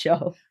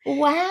schedule.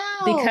 Wow.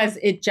 Because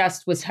it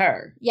just was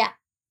her. Yeah.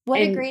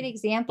 What a great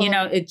example.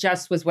 It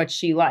just was what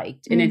she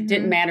liked. And it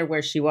didn't matter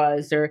where she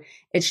was, or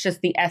it's just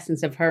the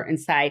essence of her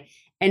inside.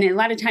 And a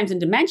lot of times in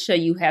dementia,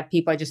 you have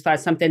people, I just thought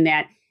something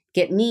that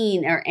get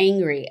mean or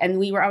angry. And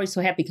we were always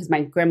so happy because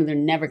my grandmother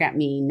never got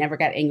mean, never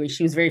got angry.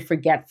 She was very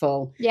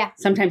forgetful. Yeah.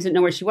 Sometimes didn't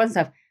know where she was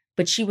and stuff.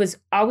 But she was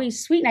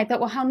always sweet. And I thought,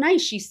 well, how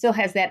nice. She still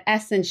has that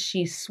essence.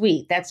 She's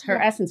sweet. That's her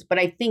essence. But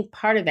I think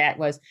part of that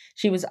was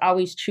she was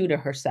always true to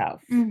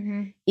herself.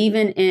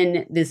 Even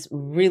in this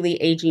really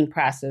aging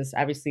process,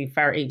 obviously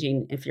far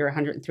aging, if you're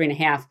 103 and a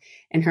half,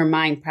 and her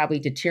mind probably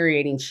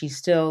deteriorating, she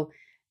still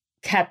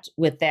kept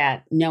with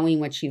that, knowing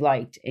what she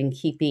liked and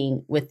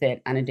keeping with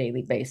it on a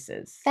daily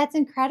basis. That's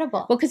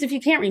incredible. Well, because if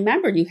you can't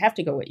remember, you have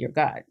to go with your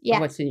gut.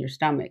 Yeah. What's in your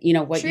stomach,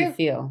 what you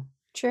feel.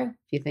 True.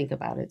 If you think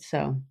about it.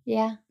 So,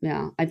 yeah.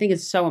 I think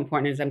it's so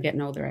important. As I'm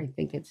getting older, I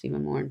think it's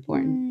even more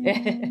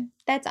important.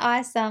 That's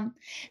awesome.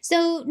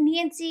 So,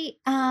 Nancy,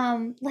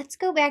 let's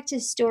go back to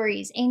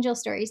stories, angel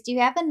stories. Do you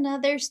have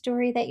another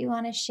story that you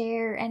want to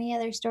share? Any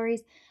other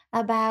stories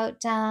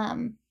about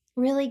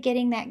really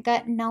getting that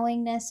gut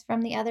knowingness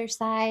from the other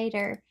side,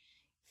 or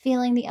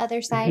feeling the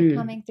other side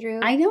coming through?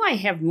 I know I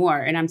have more,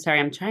 and I'm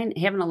sorry, I'm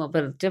having a little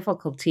bit of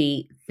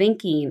difficulty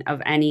thinking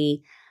of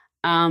any.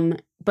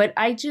 But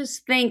I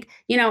just think,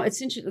 it's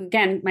interesting.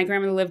 Again, my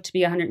grandmother lived to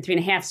be 103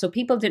 and a half. So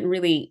people didn't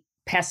really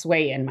pass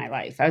away in my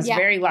life. I was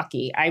very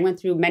lucky. I went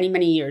through many,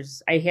 many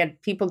years. I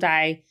had people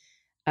die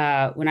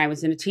when I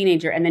was a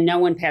teenager, and then no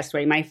one passed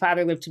away. My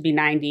father lived to be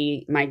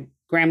 90. My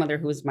grandmother,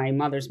 who was my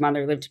mother's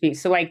mother, lived to be.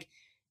 So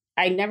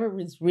I never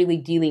was really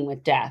dealing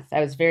with death.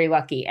 I was very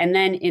lucky. And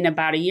then in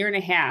about a year and a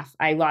half,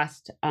 I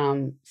lost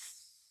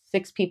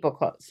 6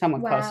 people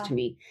somewhat close to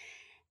me.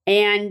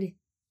 And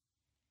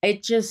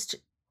it just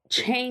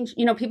change,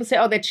 people say,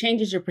 oh, that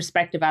changes your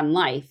perspective on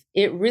life.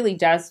 It really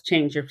does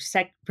change your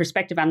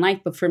perspective on life.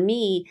 But for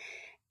me,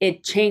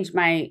 it changed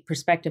my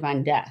perspective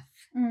on death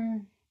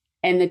and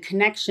the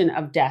connection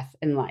of death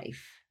and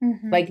life.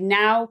 Like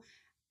now,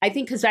 I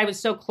think because I was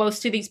so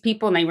close to these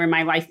people and they were in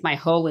my life, my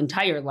whole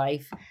entire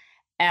life,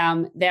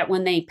 that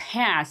when they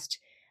passed,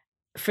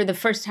 for the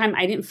first time,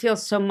 I didn't feel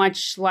so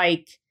much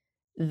like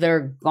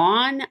they're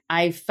gone.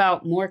 I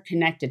felt more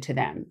connected to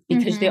them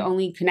because the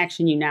only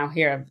connection you now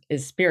hear of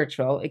is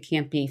spiritual. It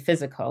can't be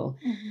physical.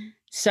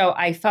 So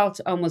I felt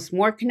almost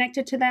more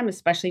connected to them,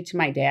 especially to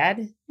my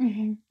dad.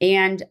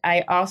 And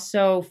I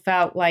also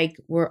felt like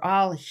we're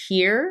all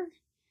here,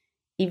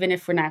 even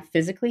if we're not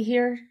physically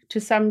here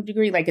to some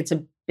degree. Like it's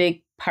a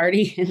big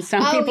party and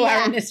some people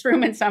are in this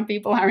room and some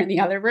people are in the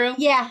other room.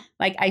 Yeah.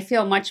 Like I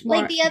feel much more.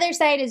 Like the other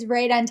side is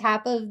right on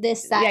top of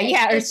this side.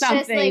 Yeah, or it's something.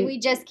 Just like we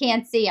just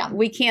can't see them.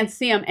 We can't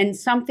see them. And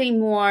something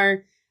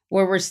more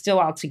where we're still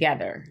all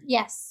together.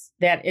 Yes.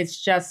 That it's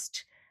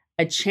just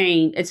a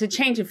change. It's a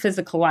change of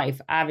physical life,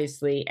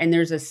 obviously. And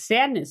there's a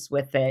sadness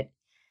with it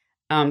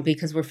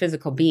because we're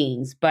physical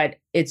beings. But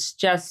it's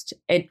just,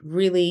 it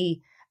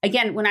really...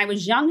 Again, when I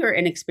was younger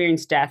and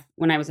experienced death,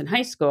 when I was in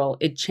high school,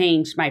 it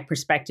changed my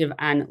perspective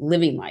on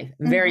living life,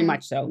 very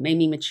much so. Made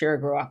me mature,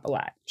 grow up a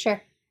lot. Sure.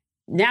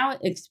 Now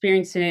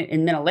experiencing it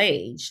in middle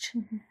age,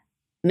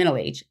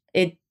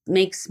 it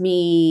makes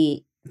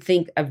me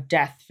think of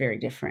death very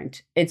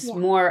different. It's Yeah.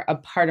 more a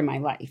part of my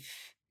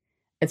life.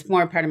 It's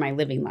more a part of my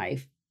living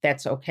life.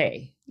 That's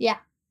okay. Yeah.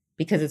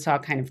 Because it's all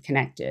kind of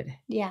connected.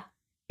 Yeah.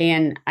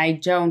 And I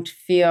don't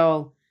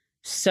feel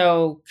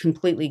so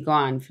completely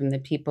gone from the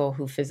people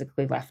who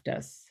physically left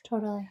us.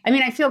 Totally. I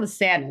mean, I feel the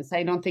sadness.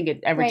 I don't think it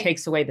ever Right.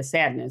 takes away the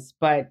sadness,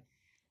 but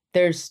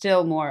there's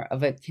still more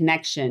of a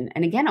connection.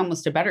 And again,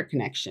 almost a better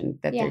connection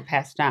that Yeah. they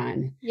passed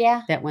on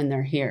Yeah. that when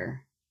they're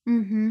here.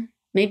 Mm-hmm.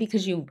 Maybe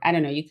because I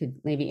don't know, you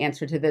could maybe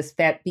answer to this,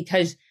 that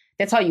because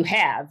that's all you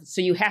have.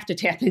 So you have to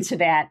tap into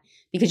that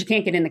because you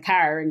can't get in the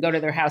car and go to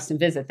their house and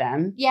visit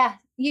them. Yeah.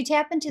 You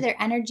tap into their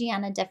energy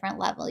on a different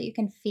level. You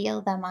can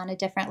feel them on a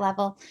different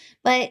level.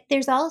 But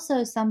there's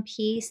also some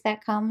peace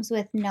that comes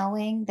with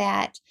knowing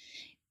that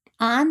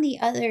on the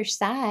other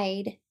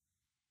side,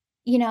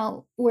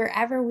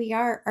 wherever we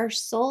are, our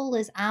soul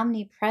is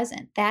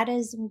omnipresent. That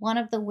is one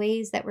of the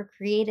ways that we're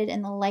created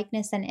in the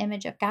likeness and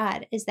image of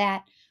God, is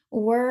that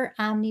we're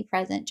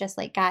omnipresent just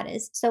like God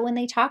is. So when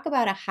they talk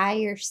about a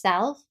higher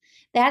self,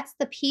 that's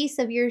the piece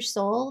of your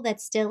soul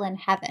that's still in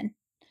heaven.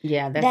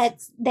 Yeah,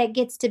 That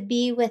gets to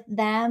be with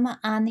them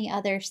on the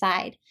other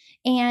side.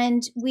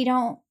 And we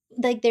don't,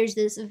 like, there's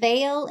this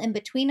veil in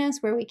between us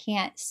where we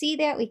can't see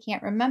that, we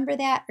can't remember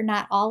that, or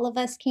not all of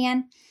us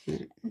can,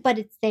 but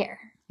it's there.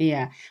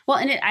 Yeah. Well,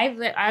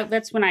 and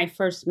that's when I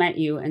first met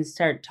you and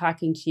started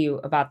talking to you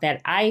about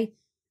that. I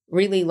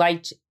really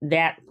liked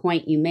that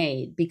point you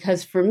made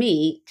because for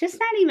me, just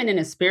not even in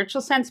a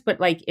spiritual sense,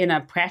 but like in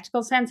a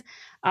practical sense,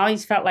 I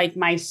always felt like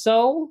my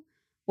soul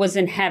was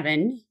in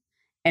heaven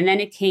and then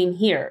it came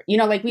here.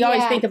 Like we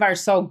always think of our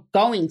soul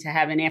going to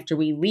heaven after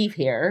we leave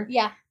here.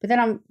 Yeah. But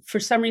then for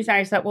some reason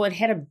I thought, well, it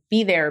had to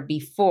be there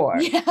before.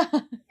 Yeah.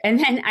 And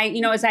then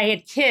as I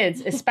had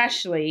kids,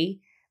 especially,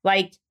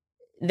 like,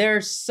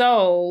 their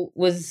soul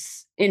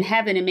was in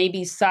heaven and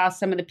maybe saw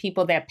some of the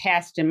people that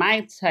passed in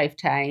my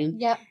lifetime.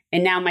 Yep.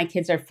 And now my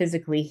kids are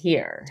physically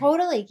here.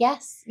 Totally.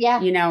 Yes.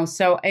 Yeah.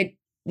 So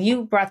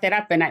you brought that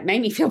up and it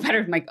made me feel better.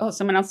 I'm like, oh,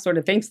 someone else sort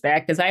of thinks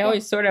that. Because I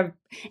always sort of,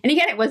 and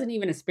again, it wasn't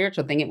even a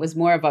spiritual thing. It was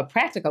more of a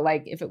practical,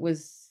 like if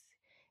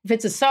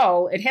it's a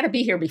soul, it had to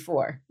be here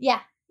before. Yeah.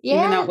 Yeah.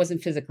 Even though it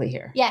wasn't physically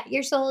here. Yeah.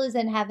 Your soul is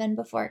in heaven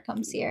before it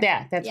comes here.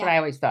 Yeah. That's what I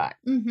always thought.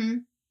 Mm-hmm.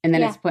 And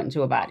then it's put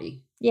into a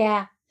body.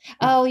 Yeah.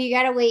 Oh, you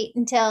got to wait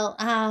until,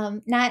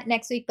 not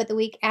next week, but the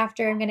week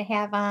after. I'm going to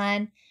have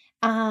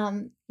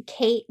on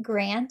Kate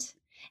Grant.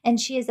 And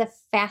she is a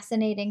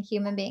fascinating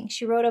human being.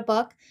 She wrote a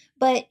book,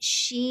 but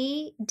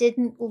she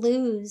didn't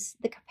lose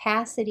the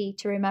capacity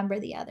to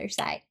remember the other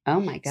side. Oh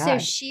my God. So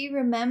she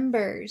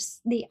remembers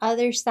the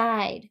other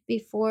side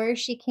before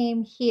she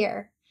came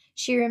here.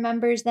 She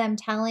remembers them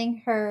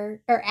telling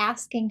her or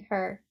asking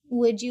her,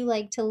 would you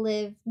like to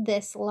live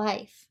this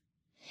life?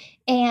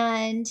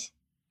 And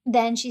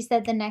then she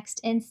said the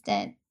next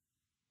instant,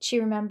 she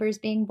remembers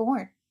being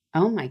born.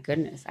 Oh my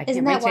goodness. I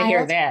Isn't can't wait that to hear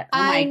wild? that. Oh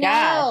my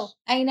gosh.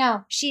 I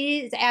know.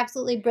 She's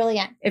absolutely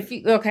brilliant. I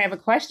have a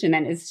question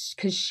then. Is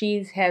because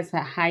she has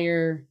a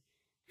higher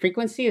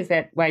frequency? Is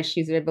that why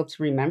she's able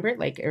to remember it?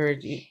 Like, or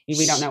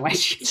we don't know why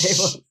she's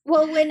able.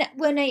 Well,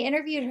 when I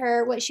interviewed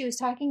her, what she was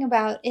talking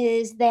about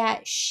is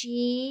that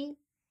she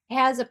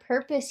has a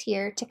purpose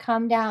here to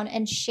come down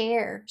and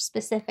share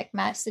specific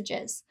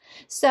messages.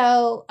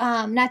 So,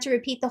 not to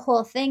repeat the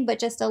whole thing, but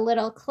just a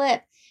little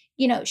clip.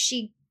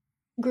 She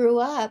grew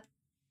up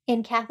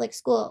in Catholic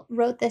school,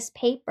 wrote this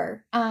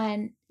paper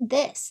on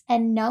this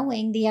and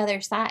knowing the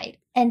other side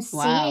and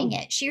seeing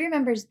it. She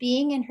remembers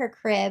being in her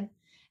crib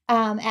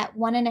at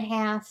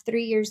 1.5,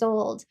 3 years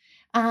old,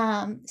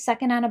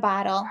 sucking on a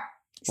bottle,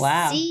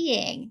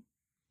 seeing,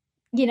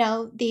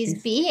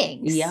 these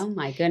beings. Yeah, oh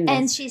my goodness.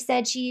 And she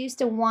said she used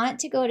to want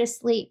to go to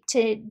sleep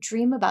to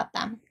dream about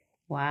them.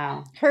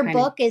 Wow. Her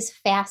book is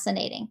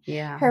fascinating.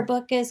 Yeah. Her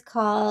book is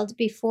called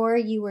Before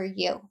You Were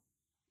You.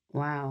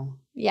 Wow.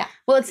 Yeah.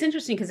 Well, it's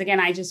interesting because, again,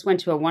 I just went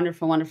to a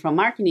wonderful, wonderful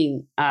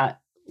marketing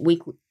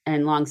week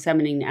and long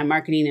seminar on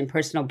marketing and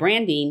personal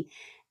branding.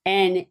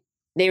 And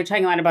they were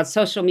talking a lot about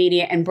social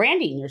media and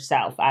branding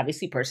yourself,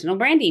 obviously personal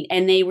branding.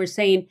 And they were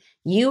saying,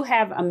 you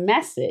have a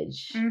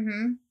message.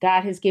 Mm-hmm.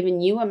 God has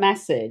given you a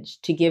message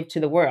to give to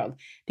the world.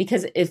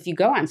 Because if you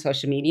go on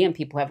social media and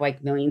people have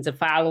like millions of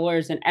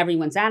followers and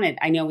everyone's on it,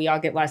 I know we all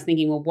get lost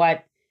thinking, well,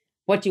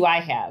 what do I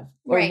have?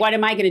 Or what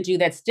am I going to do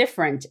that's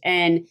different?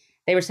 And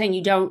they were saying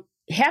you don't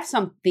have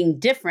something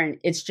different.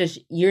 It's just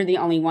you're the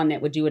only one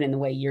that would do it in the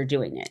way you're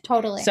doing it.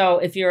 Totally. So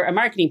if you're a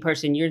marketing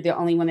person, you're the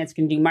only one that's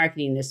going to do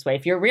marketing this way.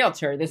 If you're a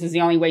realtor, this is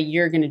the only way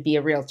you're going to be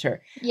a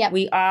realtor. Yeah.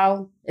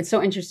 It's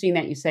so interesting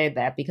that you say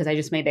that because I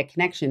just made that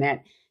connection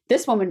that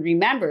this woman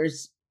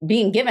remembers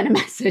being given a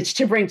message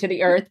to bring to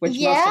the earth, which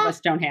most of us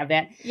don't have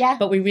that. Yeah.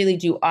 But we really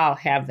do all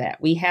have that.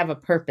 We have a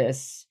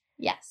purpose.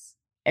 Yes.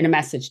 And a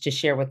message to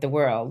share with the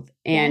world.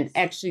 And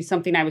actually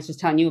something I was just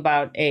telling you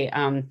about a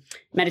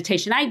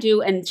meditation I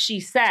do. And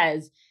she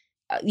says,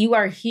 you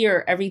are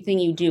here. Everything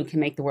you do can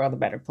make the world a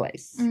better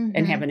place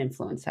and have an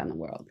influence on the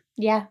world.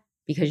 Yeah.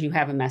 Because you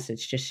have a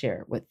message to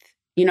share with,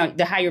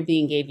 the higher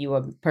being gave you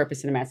a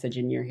purpose and a message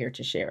and you're here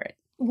to share it.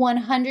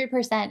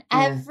 100%. Yeah.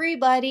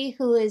 Everybody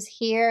who is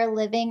here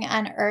living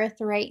on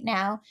earth right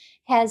now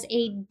has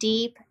a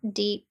deep,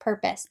 deep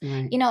purpose.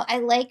 Right. You know, I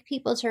like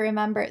people to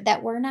remember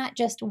that we're not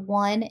just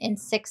 1 in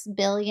 6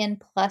 billion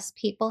plus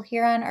people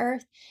here on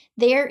earth.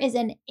 There is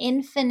an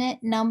infinite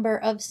number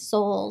of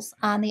souls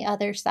on the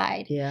other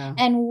side. Yeah.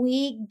 And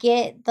we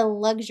get the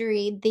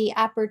luxury, the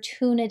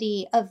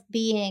opportunity of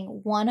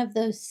being one of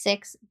those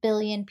 6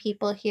 billion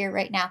people here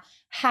right now.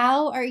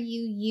 How are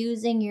you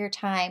using your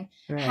time?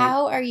 Right.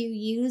 How are you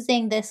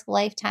using this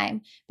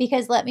lifetime?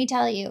 Because let me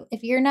tell you,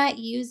 if you're not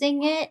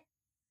using it,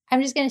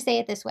 I'm just going to say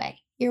it this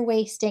way, you're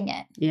wasting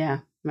it.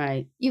 Yeah.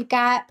 Right. You've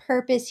got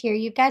purpose here.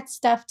 You've got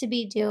stuff to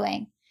be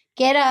doing.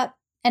 Get up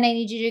and I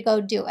need you to go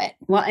do it.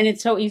 Well, and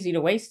it's so easy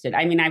to waste it.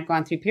 I mean, I've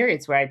gone through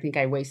periods where I think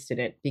I wasted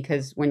it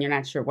because when you're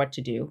not sure what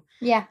to do.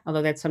 Yeah.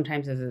 Although that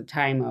sometimes is a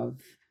time of,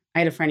 I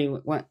had a friend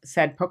who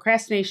said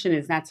procrastination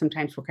is not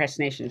sometimes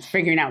procrastination. It's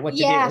figuring out what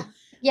to do.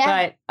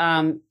 Yeah.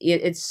 But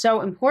it's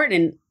so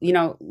important, you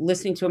know,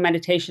 listening to a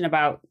meditation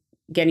about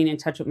getting in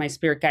touch with my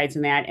spirit guides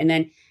and that. And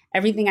then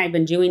everything I've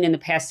been doing in the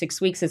past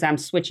 6 weeks as I'm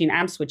switching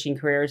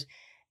careers.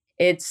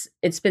 It's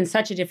been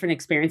such a different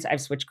experience. I've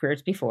switched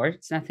careers before.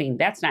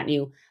 That's not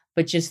new,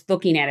 but just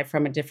looking at it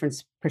from a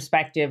different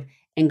perspective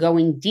and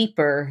going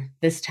deeper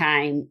this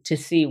time to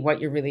see what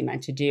you're really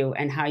meant to do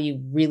and how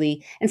you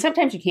really, and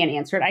sometimes you can't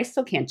answer it. I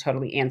still can't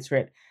totally answer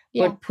it.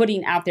 Yeah. But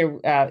putting out there,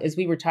 as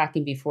we were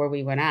talking before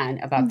we went on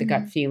about the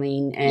gut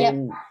feeling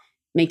and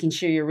making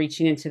sure you're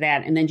reaching into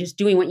that and then just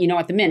doing what you know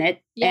at the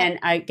minute. Yep.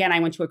 And I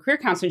went to a career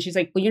counselor and she's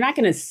like, well, you're not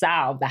going to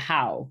solve the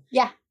how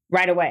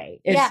right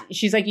away.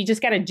 She's like, you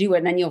just got to do it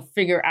and then you'll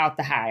figure out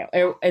the how.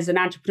 As an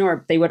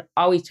entrepreneur, they would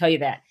always tell you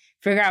that.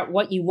 Figure out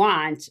what you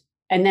want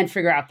and then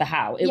figure out the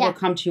how. It will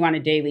come to you on a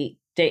daily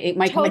day. It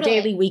might come a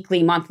daily,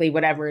 weekly, monthly,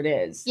 whatever it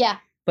is. Yeah.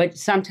 But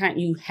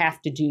sometimes you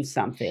have to do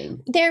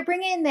something. They're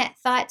bringing that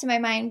thought to my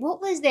mind.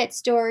 What was that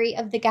story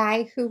of the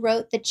guy who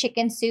wrote the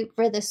Chicken Soup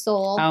for the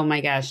Soul? Oh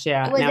my gosh,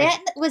 yeah.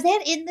 Was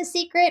that in The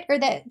Secret or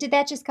did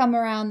that just come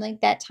around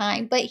like that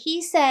time? But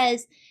he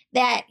says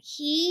that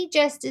he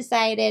just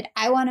decided,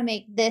 I want to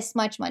make this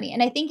much money.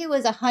 And I think it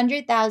was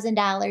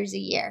 $100,000 a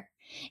year.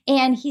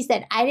 And he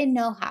said, I didn't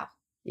know how.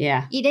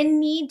 Yeah. You didn't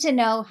need to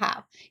know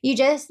how. You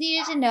just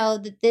needed to know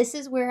that this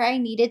is where I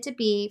needed to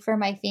be for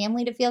my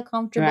family to feel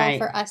comfortable,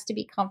 for us to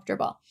be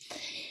comfortable.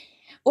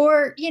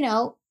 Or, you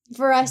know,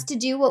 for us to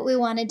do what we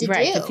wanted to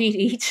do. To feed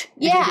each.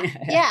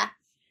 Yeah.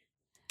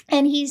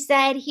 And he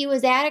said he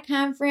was at a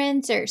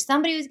conference or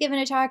somebody was giving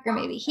a talk or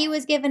maybe he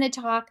was giving a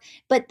talk.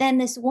 But then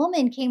this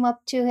woman came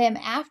up to him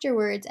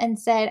afterwards and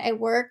said, I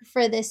work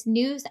for this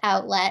news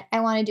outlet.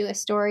 I want to do a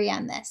story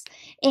on this.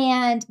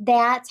 And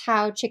that's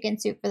how Chicken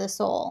Soup for the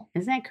Soul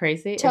Isn't that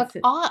crazy? took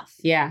off.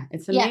 Yeah,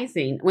 it's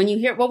amazing. When you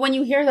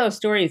hear those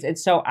stories,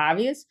 it's so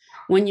obvious.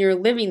 When you're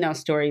living those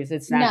stories,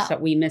 it's not so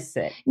we miss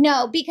it.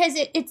 No, because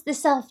it's the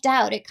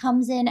self-doubt. It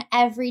comes in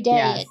every day.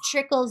 Yes. It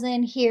trickles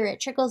in here. It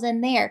trickles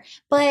in there.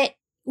 But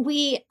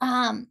we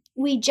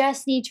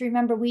just need to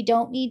remember we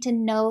don't need to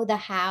know the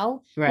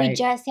how. Right. We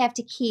just have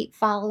to keep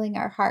following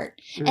our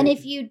heart. Right. And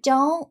if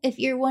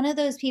you're one of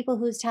those people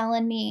who's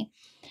telling me,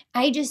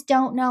 I just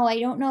don't know. I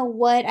don't know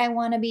what I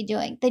want to be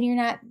doing. Then you're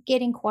not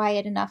getting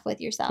quiet enough with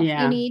yourself.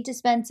 Yeah. You need to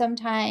spend some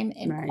time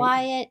in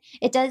quiet.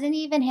 It doesn't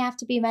even have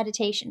to be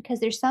meditation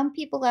because there's some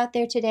people out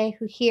there today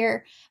who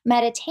hear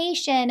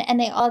meditation and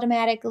they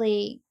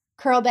automatically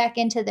curl back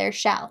into their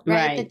shell,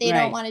 right? That they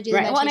don't want to do the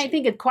meditation. Well, and I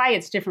think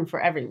quiet's different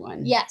for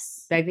everyone.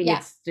 Yes. I think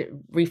it's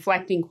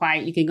reflecting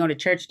quiet. You can go to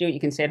church, do it. You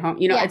can stay at home.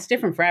 You know, it's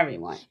different for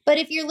everyone. But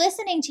if you're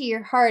listening to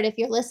your heart, if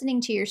you're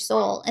listening to your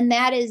soul, and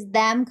that is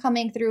them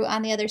coming through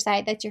on the other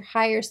side, that's your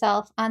higher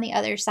self on the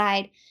other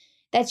side,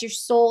 that's your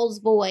soul's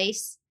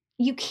voice,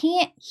 you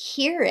can't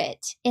hear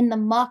it in the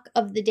muck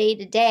of the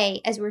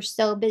day-to-day as we're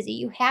so busy.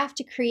 You have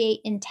to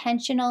create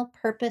intentional,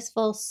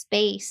 purposeful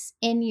space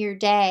in your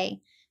day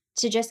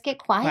to just get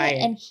quiet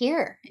and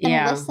hear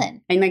and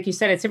listen. And like you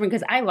said, it's different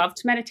because I love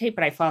to meditate,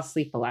 but I fall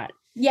asleep a lot.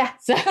 Yeah.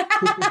 So,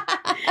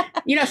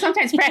 you know,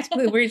 sometimes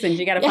practical reasons,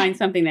 you got to find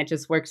something that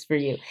just works for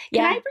you.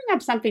 Can I bring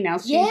up something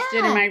else you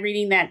did in my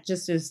reading that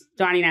just is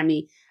dawning on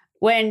me?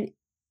 When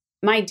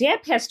my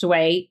dad passed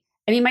away,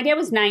 I mean, my dad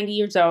was 90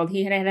 years old.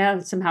 He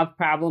had some health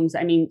problems.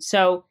 I mean,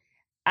 so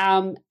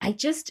I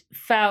just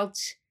felt,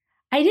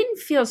 I didn't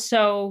feel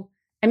so,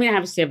 I mean,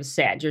 obviously I was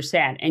sad. You're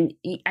sad. And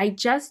I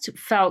just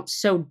felt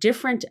so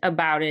different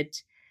about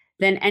it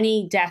than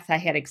any death I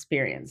had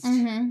experienced.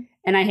 Mm-hmm.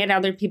 And I had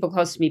other people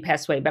close to me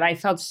pass away, but I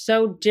felt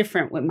so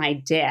different with my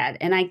dad.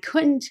 And I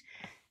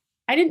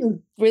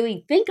didn't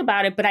really think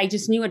about it, but I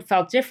just knew it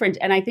felt different.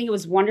 And I think it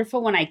was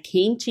wonderful when I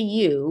came to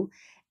you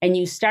and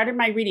you started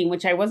my reading,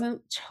 which I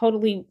wasn't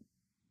totally,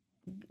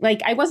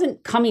 like, I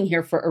wasn't coming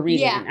here for a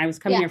reading. I was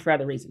coming here for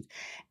other reasons.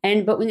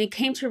 But when it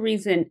came to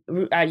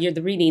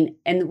the reading,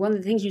 and one of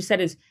the things you said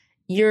is,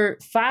 your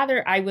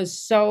father, I'm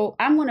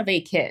one of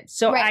 8 kids.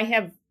 So I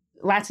have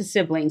lots of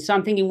siblings. So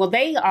I'm thinking, well,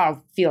 they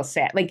all feel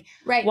sad. Like,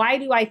 why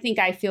do I think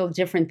I feel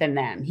different than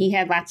them? He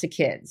had lots of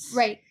kids.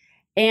 Right.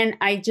 And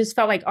I just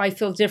felt like, I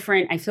feel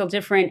different.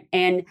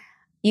 And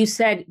you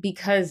said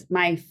because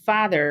my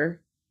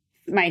father,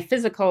 my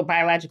physical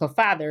biological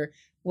father,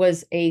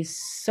 was a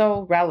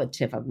soul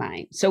relative of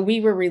mine. So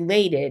we were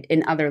related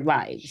in other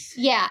lives.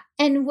 Yeah.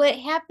 And what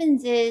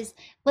happens is,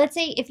 let's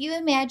say if you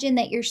imagine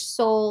that your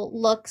soul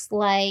looks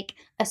like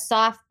a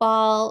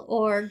softball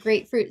or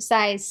grapefruit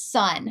sized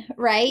sun,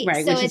 right?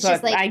 Right, So which it's is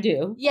just what like, I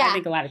do. yeah. I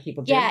think a lot of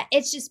people do. Yeah,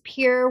 it's just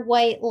pure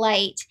white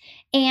light.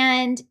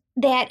 And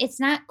that it's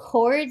not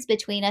cords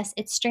between us,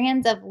 it's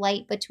strands of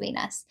light between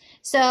us.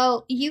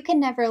 So you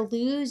can never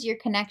lose your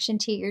connection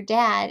to your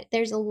dad.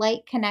 There's a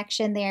light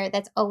connection there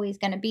that's always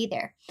going to be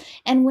there.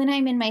 And when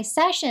I'm in my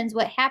sessions,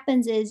 what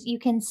happens is you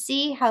can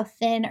see how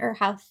thin or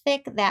how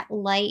thick that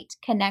light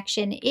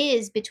connection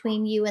is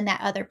between you and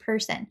that other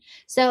person.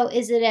 So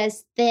is it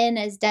as thin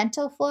as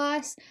dental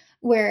floss,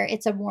 where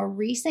it's a more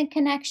recent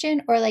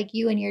connection, or like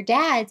you and your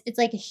dad's, it's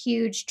like a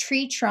huge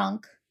tree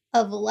trunk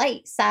of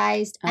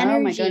light-sized energy Oh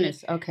my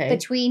goodness. Okay.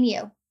 between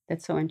you.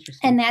 That's so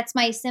interesting. And that's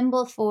my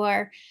symbol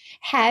for,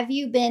 have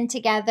you been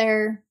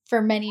together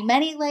for many,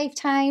 many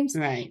lifetimes?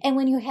 Right. And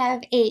when you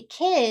have 8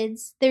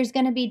 kids, there's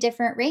going to be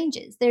different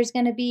ranges. There's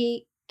going to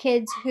be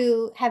kids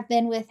who have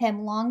been with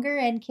him longer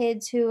and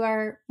kids who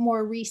are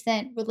more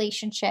recent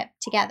relationship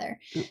together.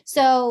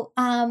 So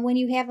when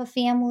you have a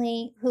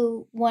family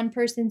who one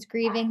person's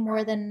grieving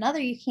more than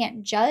another, you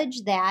can't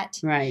judge that.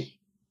 Right.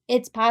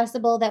 It's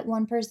possible that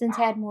one person's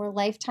had more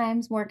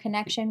lifetimes, more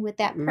connection with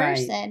that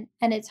person,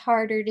 and it's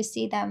harder to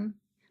see them.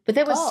 But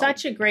that was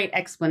such a great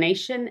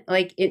explanation.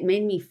 Like, it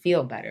made me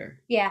feel better.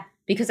 Yeah.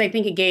 Because I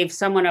think it gave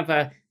someone of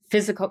a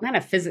physical,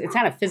 it's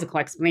not a physical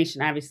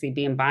explanation, obviously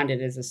being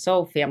bonded as a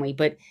soul family,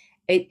 but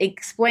it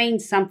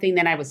explained something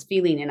that I was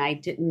feeling and I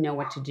didn't know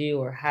what to do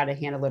or how to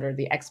handle it or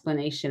the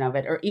explanation of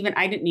it, or even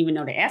I didn't even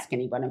know to ask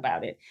anyone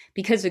about it.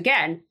 Because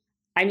again,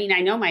 I mean,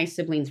 I know my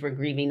siblings were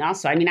grieving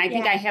also. I mean, I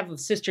think I have a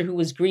sister who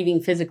was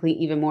grieving physically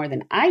even more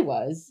than I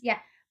was. Yeah.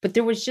 But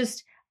there was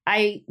just,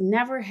 I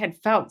never had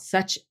felt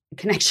such a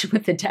connection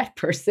with a dead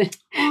person.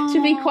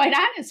 To be quite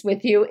honest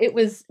with you, it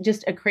was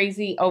just a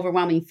crazy,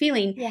 overwhelming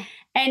feeling. Yeah.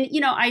 And,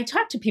 you know, I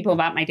talk to people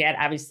about my dad,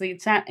 obviously.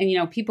 It's not, and, you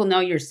know, people know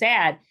you're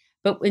sad.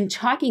 But in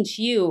talking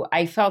to you,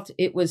 I felt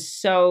it was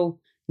so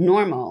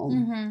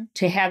normal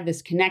to have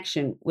this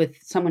connection with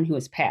someone who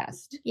has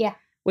passed. Yeah.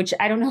 Which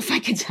I don't know if I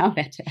could tell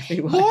that to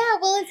everyone. Yeah,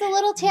 well, it's a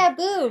little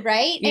taboo,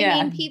 right? Yeah.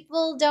 I mean,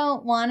 people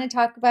don't want to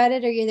talk about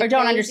it, or you're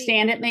don't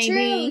understand it, maybe.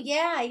 True.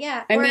 Yeah,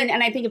 yeah. I mean,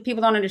 and I think if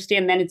people don't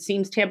understand, then it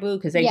seems taboo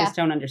because they just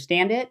don't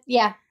understand it.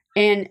 Yeah.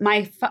 And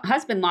my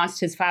husband lost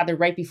his father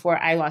right before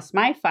I lost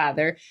my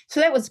father, so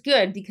that was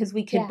good because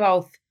we could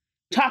both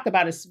talk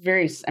about a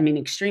very,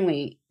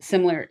 extremely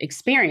similar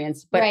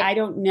experience. But I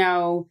don't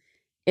know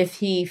if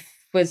he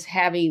was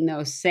having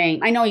those same.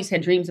 I know he's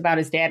had dreams about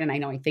his dad, and I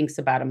know he thinks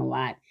about him a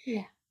lot.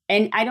 Yeah.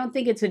 And I don't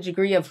think it's a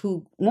degree of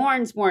who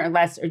mourns more or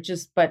less, or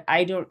just, but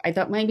I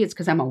thought maybe it's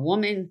because I'm a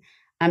woman.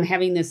 I'm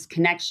having this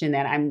connection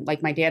that I'm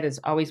like, my dad is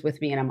always with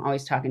me and I'm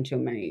always talking to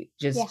him, and he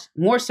just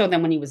more so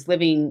than when he was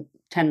living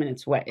 10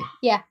 minutes away.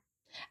 Yeah.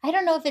 I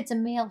don't know if it's a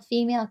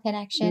male-female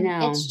connection.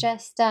 No. It's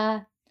just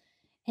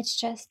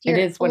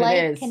your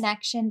light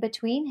connection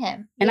between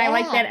him. And I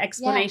like that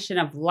explanation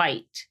of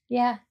light.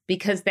 Yeah.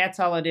 Because that's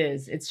all it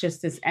is. It's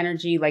just this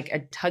energy, like a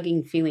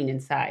tugging feeling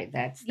inside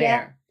that's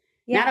there.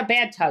 Yeah. Not a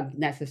bad tug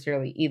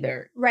necessarily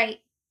either. Right.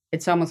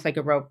 It's almost like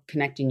a rope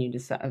connecting you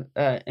to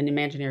an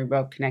imaginary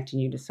rope connecting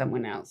you to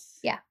someone else.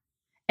 Yeah.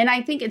 And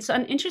I think it's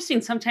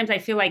interesting. Sometimes I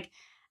feel like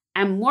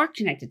I'm more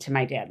connected to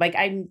my dad. Like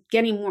I'm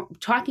getting more,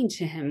 talking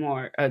to him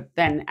more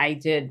than I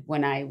did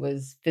when I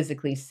was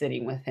physically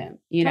sitting with him,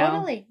 you know?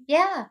 Totally.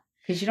 Yeah.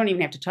 Because you don't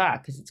even have to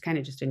talk because it's kind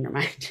of just in your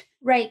mind.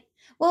 Right.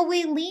 Well,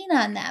 we lean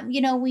on them. You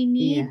know, we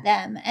need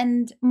them.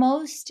 And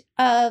most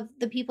of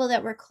the people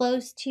that we're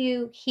close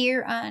to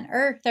here on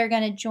earth are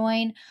going to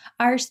join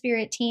our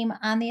spirit team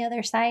on the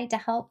other side to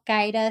help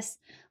guide us,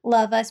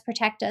 love us,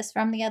 protect us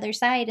from the other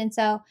side. And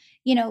so,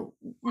 you know,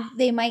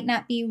 they might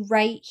not be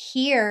right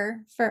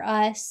here for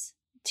us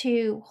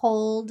to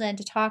hold and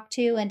to talk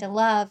to and to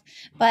love,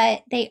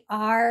 but they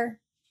are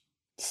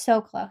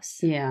so close.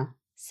 Yeah.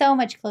 So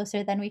much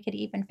closer than we could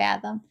even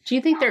fathom. Do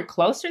you think they're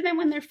closer than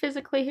when they're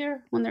physically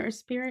here, when they're a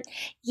spirit?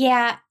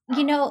 Yeah.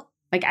 You know,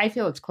 like I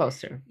feel it's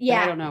closer.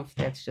 Yeah. I don't know if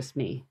that's just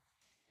me.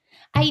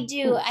 I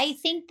do. I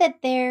think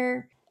that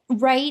they're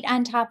right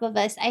on top of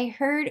us. I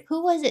heard,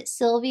 who was it?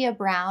 Sylvia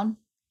Brown.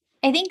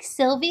 I think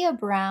Sylvia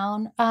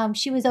Brown,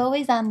 she was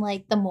always on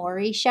like the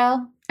Maury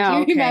show. Do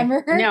you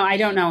remember her? No, I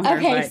don't know her.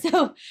 Okay,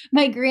 so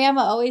my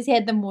grandma always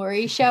had the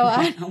Maury show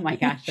on. Oh my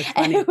gosh, that's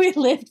funny. And we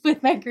lived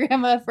with my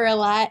grandma for a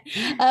lot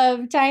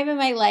of time in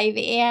my life.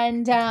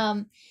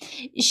 And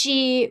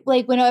she,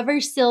 like,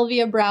 whenever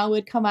Sylvia Brown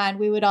would come on,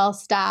 we would all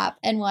stop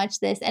and watch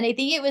this. And I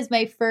think it was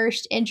my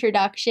first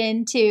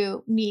introduction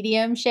to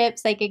mediumship,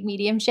 psychic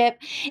mediumship.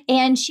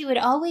 And she would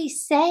always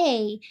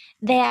say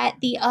that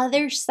the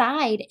other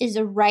side is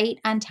right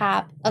on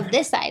top of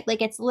this side.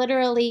 Like, it's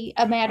literally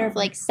a matter of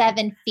like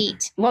 7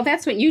 feet. Well,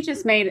 that's what you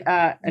just made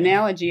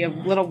analogy of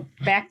little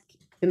back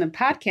in the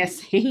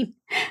podcast saying,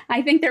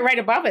 I think they're right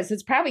above us.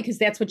 It's probably because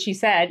that's what she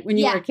said when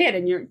you were a kid,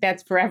 and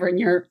that's forever in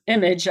your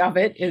image of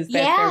it is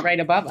that they're right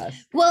above us.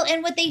 Well,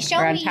 and what they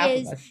show me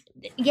is,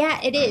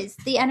 it is.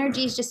 The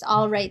energy is just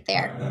all right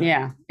there.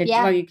 Yeah.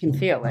 Well, you can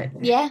feel it.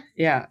 Yeah.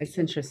 Yeah. It's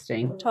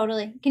interesting.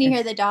 Totally. Can you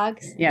hear the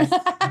dogs? Yes.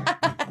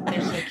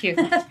 They're so cute.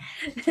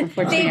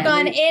 They've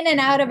gone in and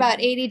out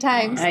about 80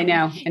 times. I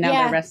know. And now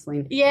they're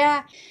wrestling.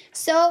 Yeah.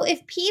 So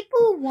if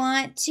people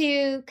want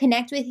to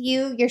connect with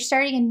you, you're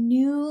starting a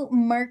new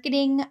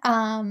marketing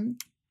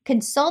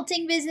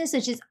consulting business,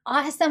 which is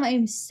awesome.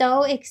 I'm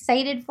so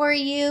excited for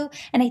you.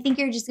 And I think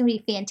you're just going to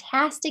be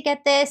fantastic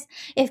at this.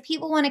 If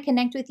people want to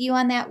connect with you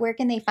on that, where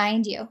can they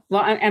find you?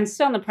 Well, I'm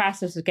still in the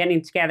process of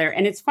getting together.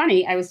 And it's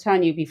funny, I was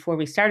telling you before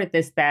we started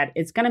this that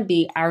it's going to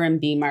be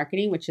RMB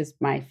Marketing, which is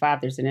my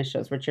father's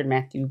initials, Richard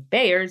Matthew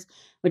Bayers,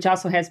 which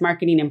also has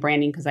marketing and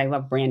branding because I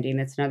love branding.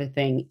 That's another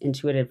thing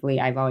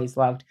intuitively I've always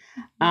loved.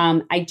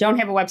 I don't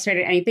have a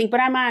website or anything, but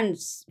I'm on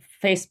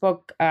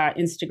Facebook,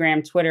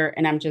 Instagram, Twitter,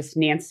 and I'm just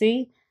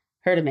Nancy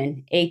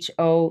Herdemann,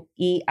 HOERDEMANN.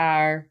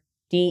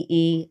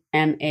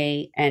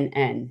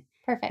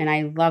 Perfect. And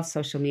I love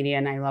social media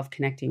and I love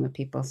connecting with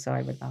people. So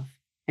I would love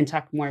and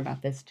talk more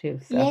about this too.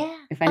 So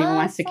if anyone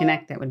wants to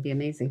connect, that would be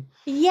amazing.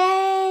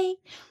 Yay.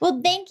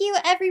 Well, thank you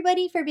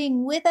everybody for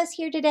being with us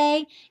here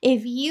today.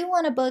 If you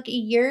want to book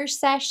your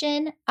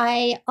session,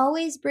 I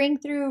always bring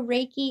through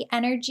Reiki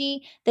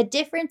energy. The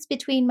difference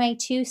between my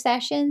two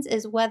sessions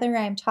is whether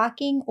I'm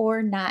talking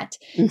or not.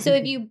 So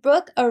if you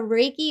book a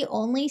Reiki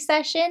only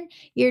session,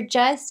 you're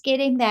just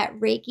getting that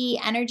Reiki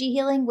energy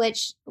healing,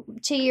 which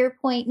to your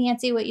point,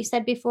 Nancy, what you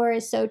said before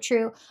is so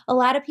true. A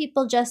lot of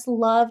people just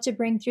love to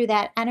bring through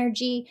that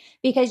energy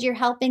because you're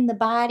helping the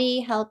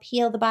body, help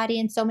heal the body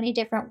in so many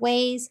different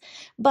ways.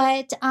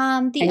 But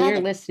you're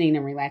listening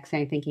and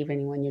relaxing, I think,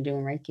 even when you're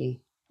doing Reiki.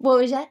 What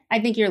was that? I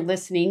think you're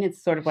listening.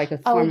 It's sort of like a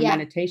form of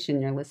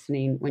meditation. You're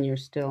listening when you're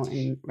still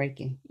in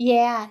Reiki.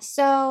 Yeah.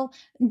 So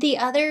the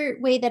other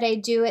way that I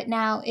do it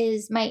now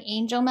is my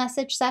angel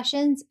message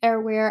sessions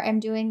are where I'm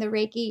doing the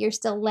Reiki. You're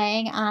still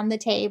laying on the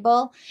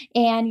table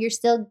and you're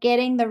still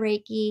getting the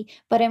Reiki,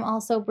 but I'm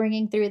also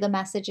bringing through the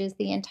messages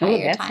the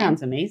entire time. That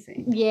sounds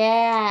amazing.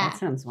 Yeah. That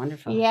sounds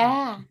wonderful.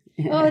 Yeah.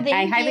 Oh,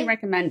 I highly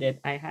recommend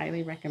it.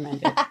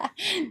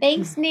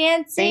 Thanks,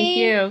 Nancy. Thank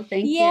you.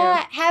 Thank you.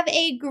 Yeah. Have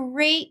a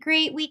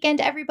great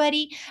weekend,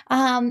 everybody.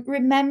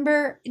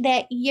 Remember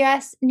that,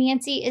 yes,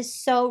 Nancy is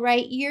so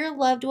right. Your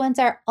loved ones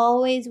are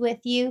always with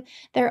you.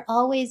 They're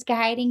always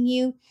guiding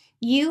you.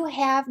 You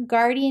have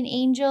guardian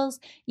angels.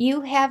 You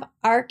have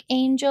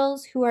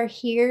archangels who are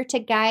here to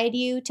guide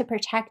you, to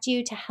protect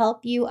you, to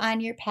help you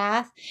on your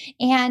path.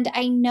 And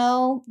I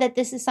know that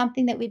this is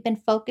something that we've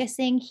been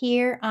focusing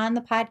here on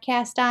the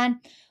podcast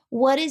on.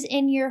 What is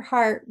in your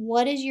heart?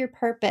 What is your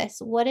purpose?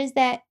 What is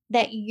that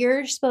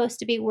you're supposed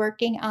to be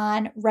working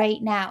on right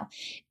now?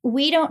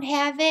 We don't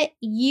have it.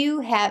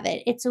 You have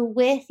it. It's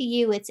with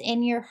you. It's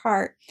in your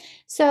heart.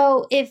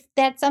 So if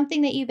that's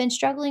something that you've been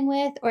struggling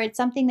with, or it's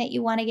something that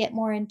you want to get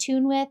more in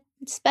tune with,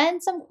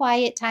 spend some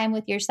quiet time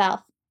with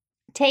yourself.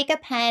 Take a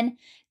pen,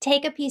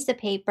 take a piece of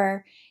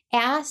paper,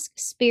 ask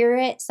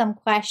Spirit some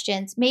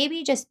questions.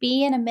 Maybe just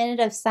be in a minute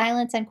of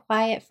silence and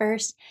quiet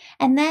first,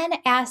 and then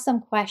ask some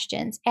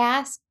questions.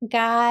 Ask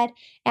God,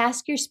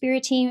 ask your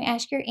spirit team,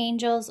 ask your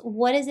angels,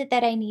 what is it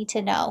that I need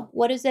to know?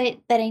 What is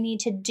it that I need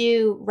to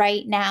do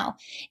right now?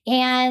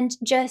 And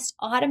just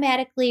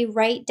automatically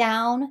write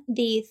down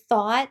the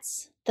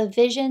thoughts, the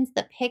visions,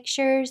 the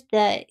pictures,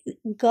 the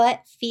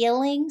gut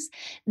feelings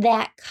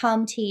that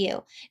come to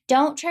you.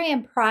 Don't try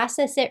and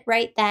process it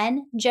right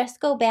then.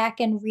 Just go back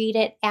and read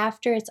it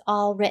after it's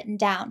all written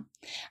down.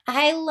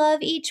 I love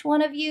each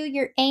one of you.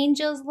 Your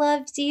angels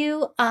loves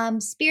you.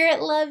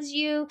 Spirit loves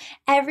you.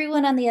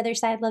 Everyone on the other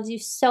side loves you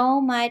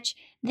so much.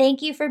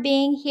 Thank you for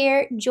being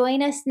here.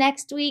 Join us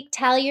next week.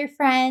 Tell your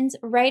friends,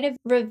 write a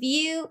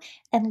review,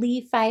 and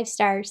leave 5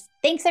 stars.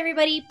 Thanks,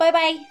 everybody.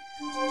 Bye-bye.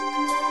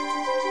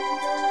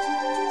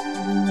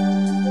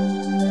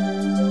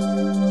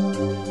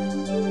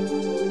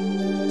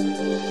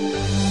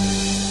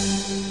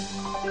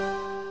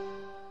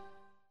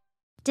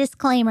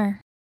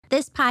 Disclaimer.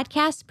 This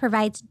podcast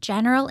provides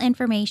general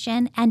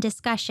information and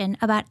discussion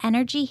about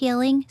energy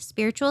healing,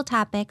 spiritual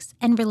topics,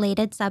 and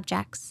related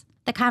subjects.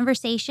 The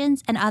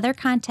conversations and other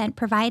content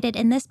provided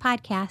in this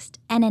podcast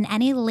and in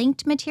any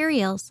linked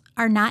materials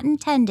are not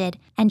intended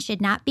and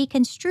should not be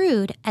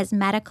construed as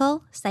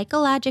medical,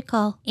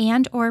 psychological,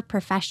 and/or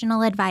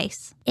professional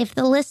advice. If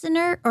the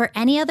listener or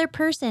any other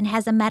person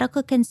has a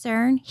medical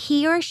concern,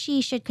 he or she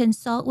should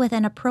consult with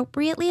an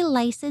appropriately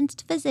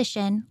licensed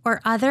physician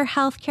or other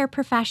healthcare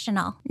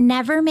professional.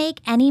 Never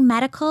make any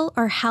medical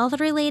or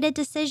health-related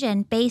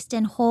decision based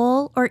in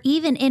whole or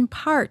even in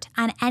part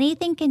on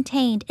anything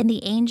contained in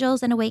the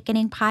Angels and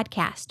Awakening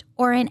podcast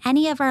or in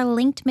any of our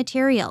linked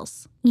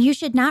materials. You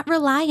should not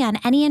rely on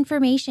any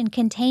information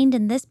contained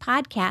in this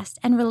podcast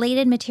and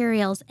related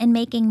materials in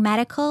making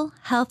medical,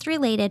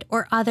 health-related,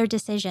 or other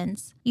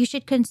decisions. you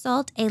should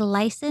consult a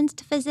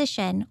licensed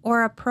physician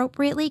or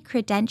appropriately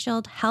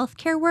credentialed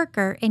healthcare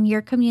worker in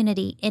your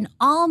community in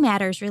all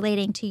matters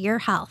relating to your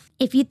health.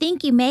 If you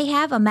think you may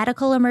have a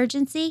medical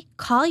emergency,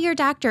 call your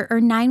doctor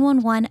or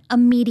 911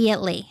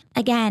 immediately.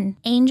 Again,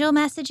 angel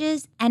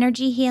messages,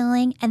 energy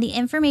healing, and the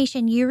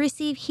information you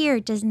receive here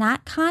does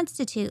not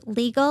constitute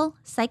legal,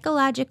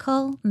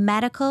 psychological,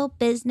 medical,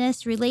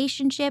 business,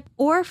 relationship,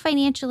 or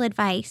financial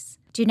advice.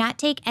 Do not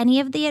take any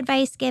of the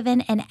advice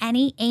given in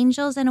any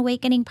Angels and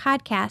Awakening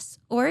podcasts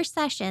or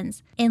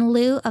sessions in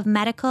lieu of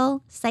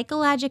medical,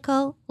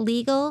 psychological,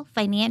 legal,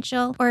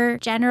 financial, or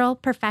general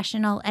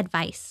professional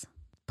advice.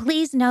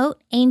 Please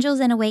note, Angels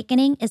and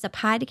Awakening is a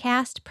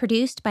podcast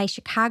produced by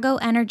Chicago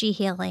Energy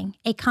Healing,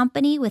 a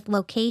company with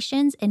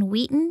locations in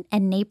Wheaton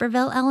and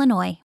Naperville,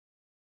 Illinois.